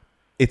 like,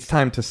 it's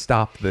time to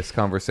stop this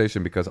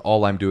conversation because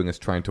all I'm doing is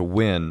trying to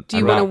win. Do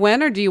you want to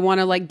win or do you want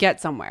to like get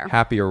somewhere?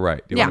 Happy or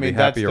right? Do you Yeah. want I to mean, be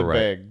that's happy the or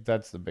right?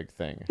 that's the big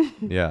thing.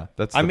 Yeah,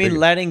 that's. I the mean,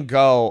 biggest- letting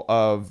go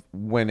of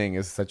winning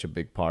is such a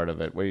big part of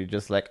it, where you're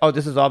just like, oh,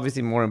 this is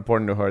obviously more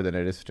important to her than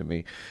it is to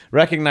me.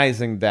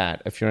 Recognizing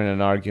that if you're in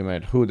an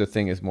argument, who the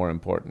thing is more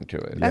important to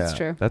it. That's Yeah,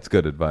 true. That's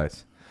good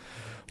advice.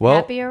 Well,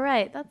 Happy or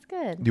right? That's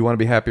good. do you want to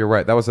be happy or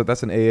right?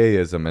 That's an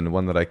AA-ism and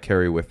one that I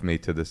carry with me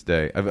to this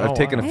day. I've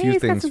taken a Hey, few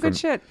he's got things some from good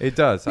shit. It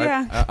does.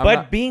 Yeah. I'm But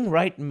not- being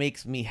right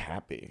makes me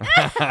happy.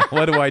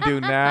 what do I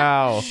do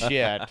now?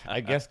 Shit.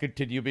 I guess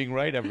continue being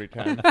right every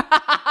time.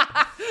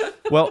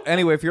 Well,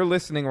 anyway, if you're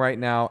listening right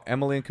now,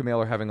 Emily and Kumail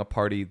are having a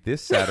party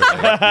this Saturday.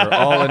 You're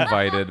all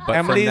invited.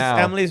 But for now,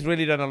 Emily's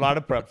really done a lot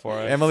of prep for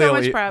us. Emily So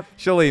will much prep.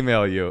 She'll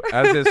email you,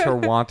 as is her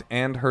want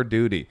and her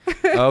duty.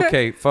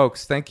 Okay,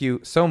 folks, thank you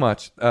so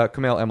much.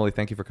 Kumail, Emily,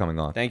 thank you for coming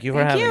on. Thank you for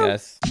Thank having you.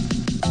 us.